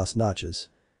both to Las Notches.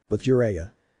 With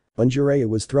Jiraiya. When Jiraiya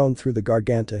was thrown through the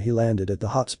Garganta, he landed at the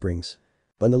hot springs.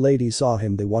 When the ladies saw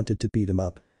him, they wanted to beat him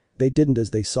up. They didn't as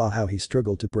they saw how he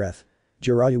struggled to breath.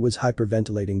 Jiraiya was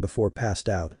hyperventilating before passed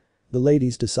out. The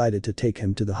ladies decided to take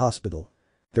him to the hospital.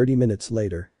 30 minutes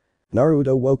later.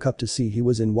 Naruto woke up to see he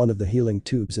was in one of the healing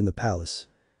tubes in the palace.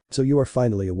 So you are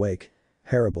finally awake.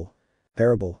 Horrible.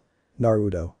 Horrible.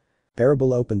 Naruto.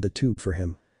 Horrible opened the tube for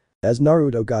him. As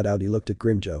Naruto got out, he looked at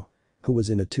Grimjo, who was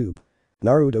in a tube.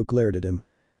 Naruto glared at him.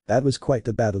 That was quite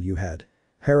the battle you had.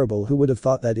 Horrible, who would have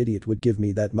thought that idiot would give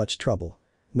me that much trouble?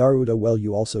 Naruto, well,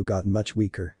 you also got much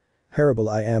weaker. Horrible,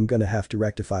 I am gonna have to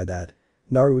rectify that.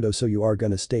 Naruto, so you are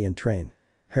gonna stay and train?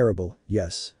 Horrible,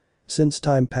 yes. Since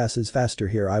time passes faster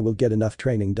here, I will get enough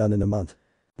training done in a month.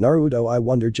 Naruto, I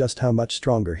wonder just how much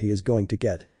stronger he is going to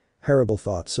get. Horrible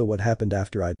thought, so what happened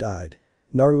after I died?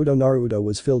 Naruto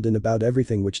was filled in about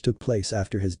everything which took place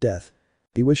after his death.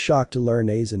 He was shocked to learn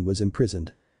Aizen was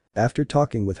imprisoned. After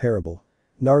talking with Harable,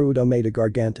 Naruto made a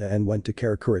Garganta and went to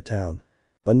Karakura town.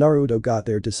 When Naruto got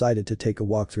there decided to take a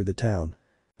walk through the town.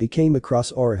 He came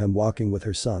across Orihime walking with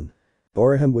her son.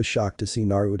 Orihime was shocked to see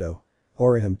Naruto.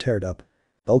 Orihime teared up.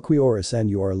 Ulquiorra-san,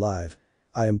 you are alive.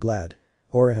 I am glad.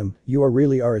 Orihime, you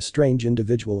really are a strange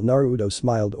individual. Naruto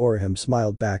smiled. Orihime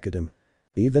smiled back at him.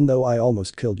 Even though I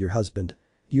almost killed your husband.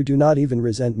 You do not even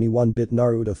resent me one bit.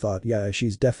 Naruto thought, yeah,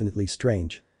 she's definitely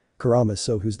strange. Kurama,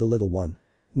 so who's the little one?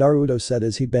 Naruto said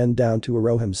as he bent down to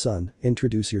Orohime's son.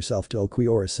 Introduce yourself to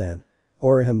Ulquiorra-san.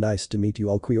 Orihime, nice to meet you,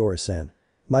 Ulquiorra-san.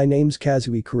 My name's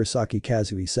Kazui Kurosaki.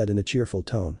 Kazui said in a cheerful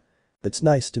tone. It's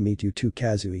nice to meet you too,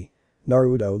 Kazui.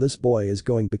 Naruto, this boy is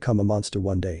going to become a monster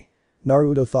one day.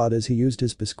 Naruto thought as he used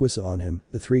his Bisquisa on him.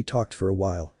 The three talked for a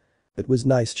while. It was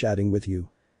nice chatting with you.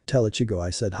 Tell Ichigo I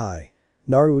said hi.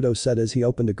 Naruto said as he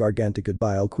opened a Garganta.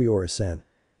 Goodbye, Ulquiorra-san.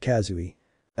 Kazui.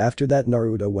 After that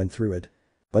Naruto went through it.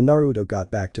 When Naruto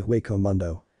got back to Hueco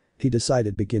Mundo, he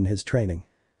decided to begin his training.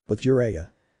 With Jiraiya.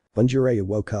 When Jiraiya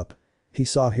woke up, he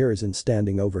saw Hiruzen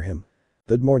standing over him.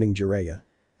 Good morning, Jiraiya.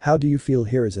 How do you feel,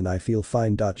 Hiruzen? I feel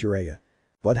fine. Jiraiya.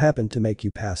 What happened to make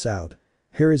you pass out?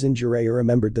 Hiruzen. Jiraiya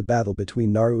remembered the battle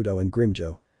between Naruto and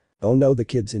Grimjo. Oh no, the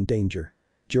kid's in danger.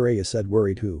 Jiraiya said,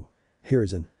 worried. Who?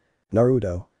 Hiruzen.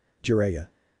 Naruto. Jiraiya.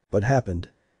 What happened?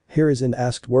 Hiruzen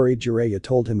asked, worried. Jiraiya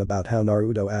told him about how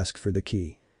Naruto asked for the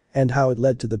key. And how it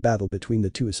led to the battle between the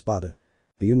two Espada.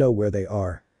 Do you know where they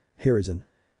are? Hiruzen.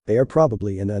 They are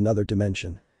probably in another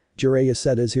dimension. Jiraiya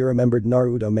said as he remembered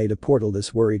Naruto made a portal.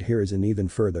 This worried Hiruzen even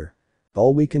further.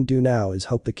 All we can do now is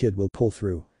hope the kid will pull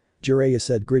through. Jiraiya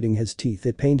said, gritting his teeth.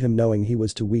 It pained him knowing he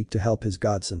was too weak to help his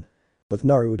godson. With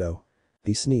Naruto.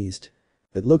 He sneezed.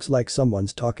 It looks like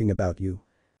someone's talking about you.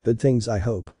 Good things, I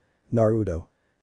hope. Naruto.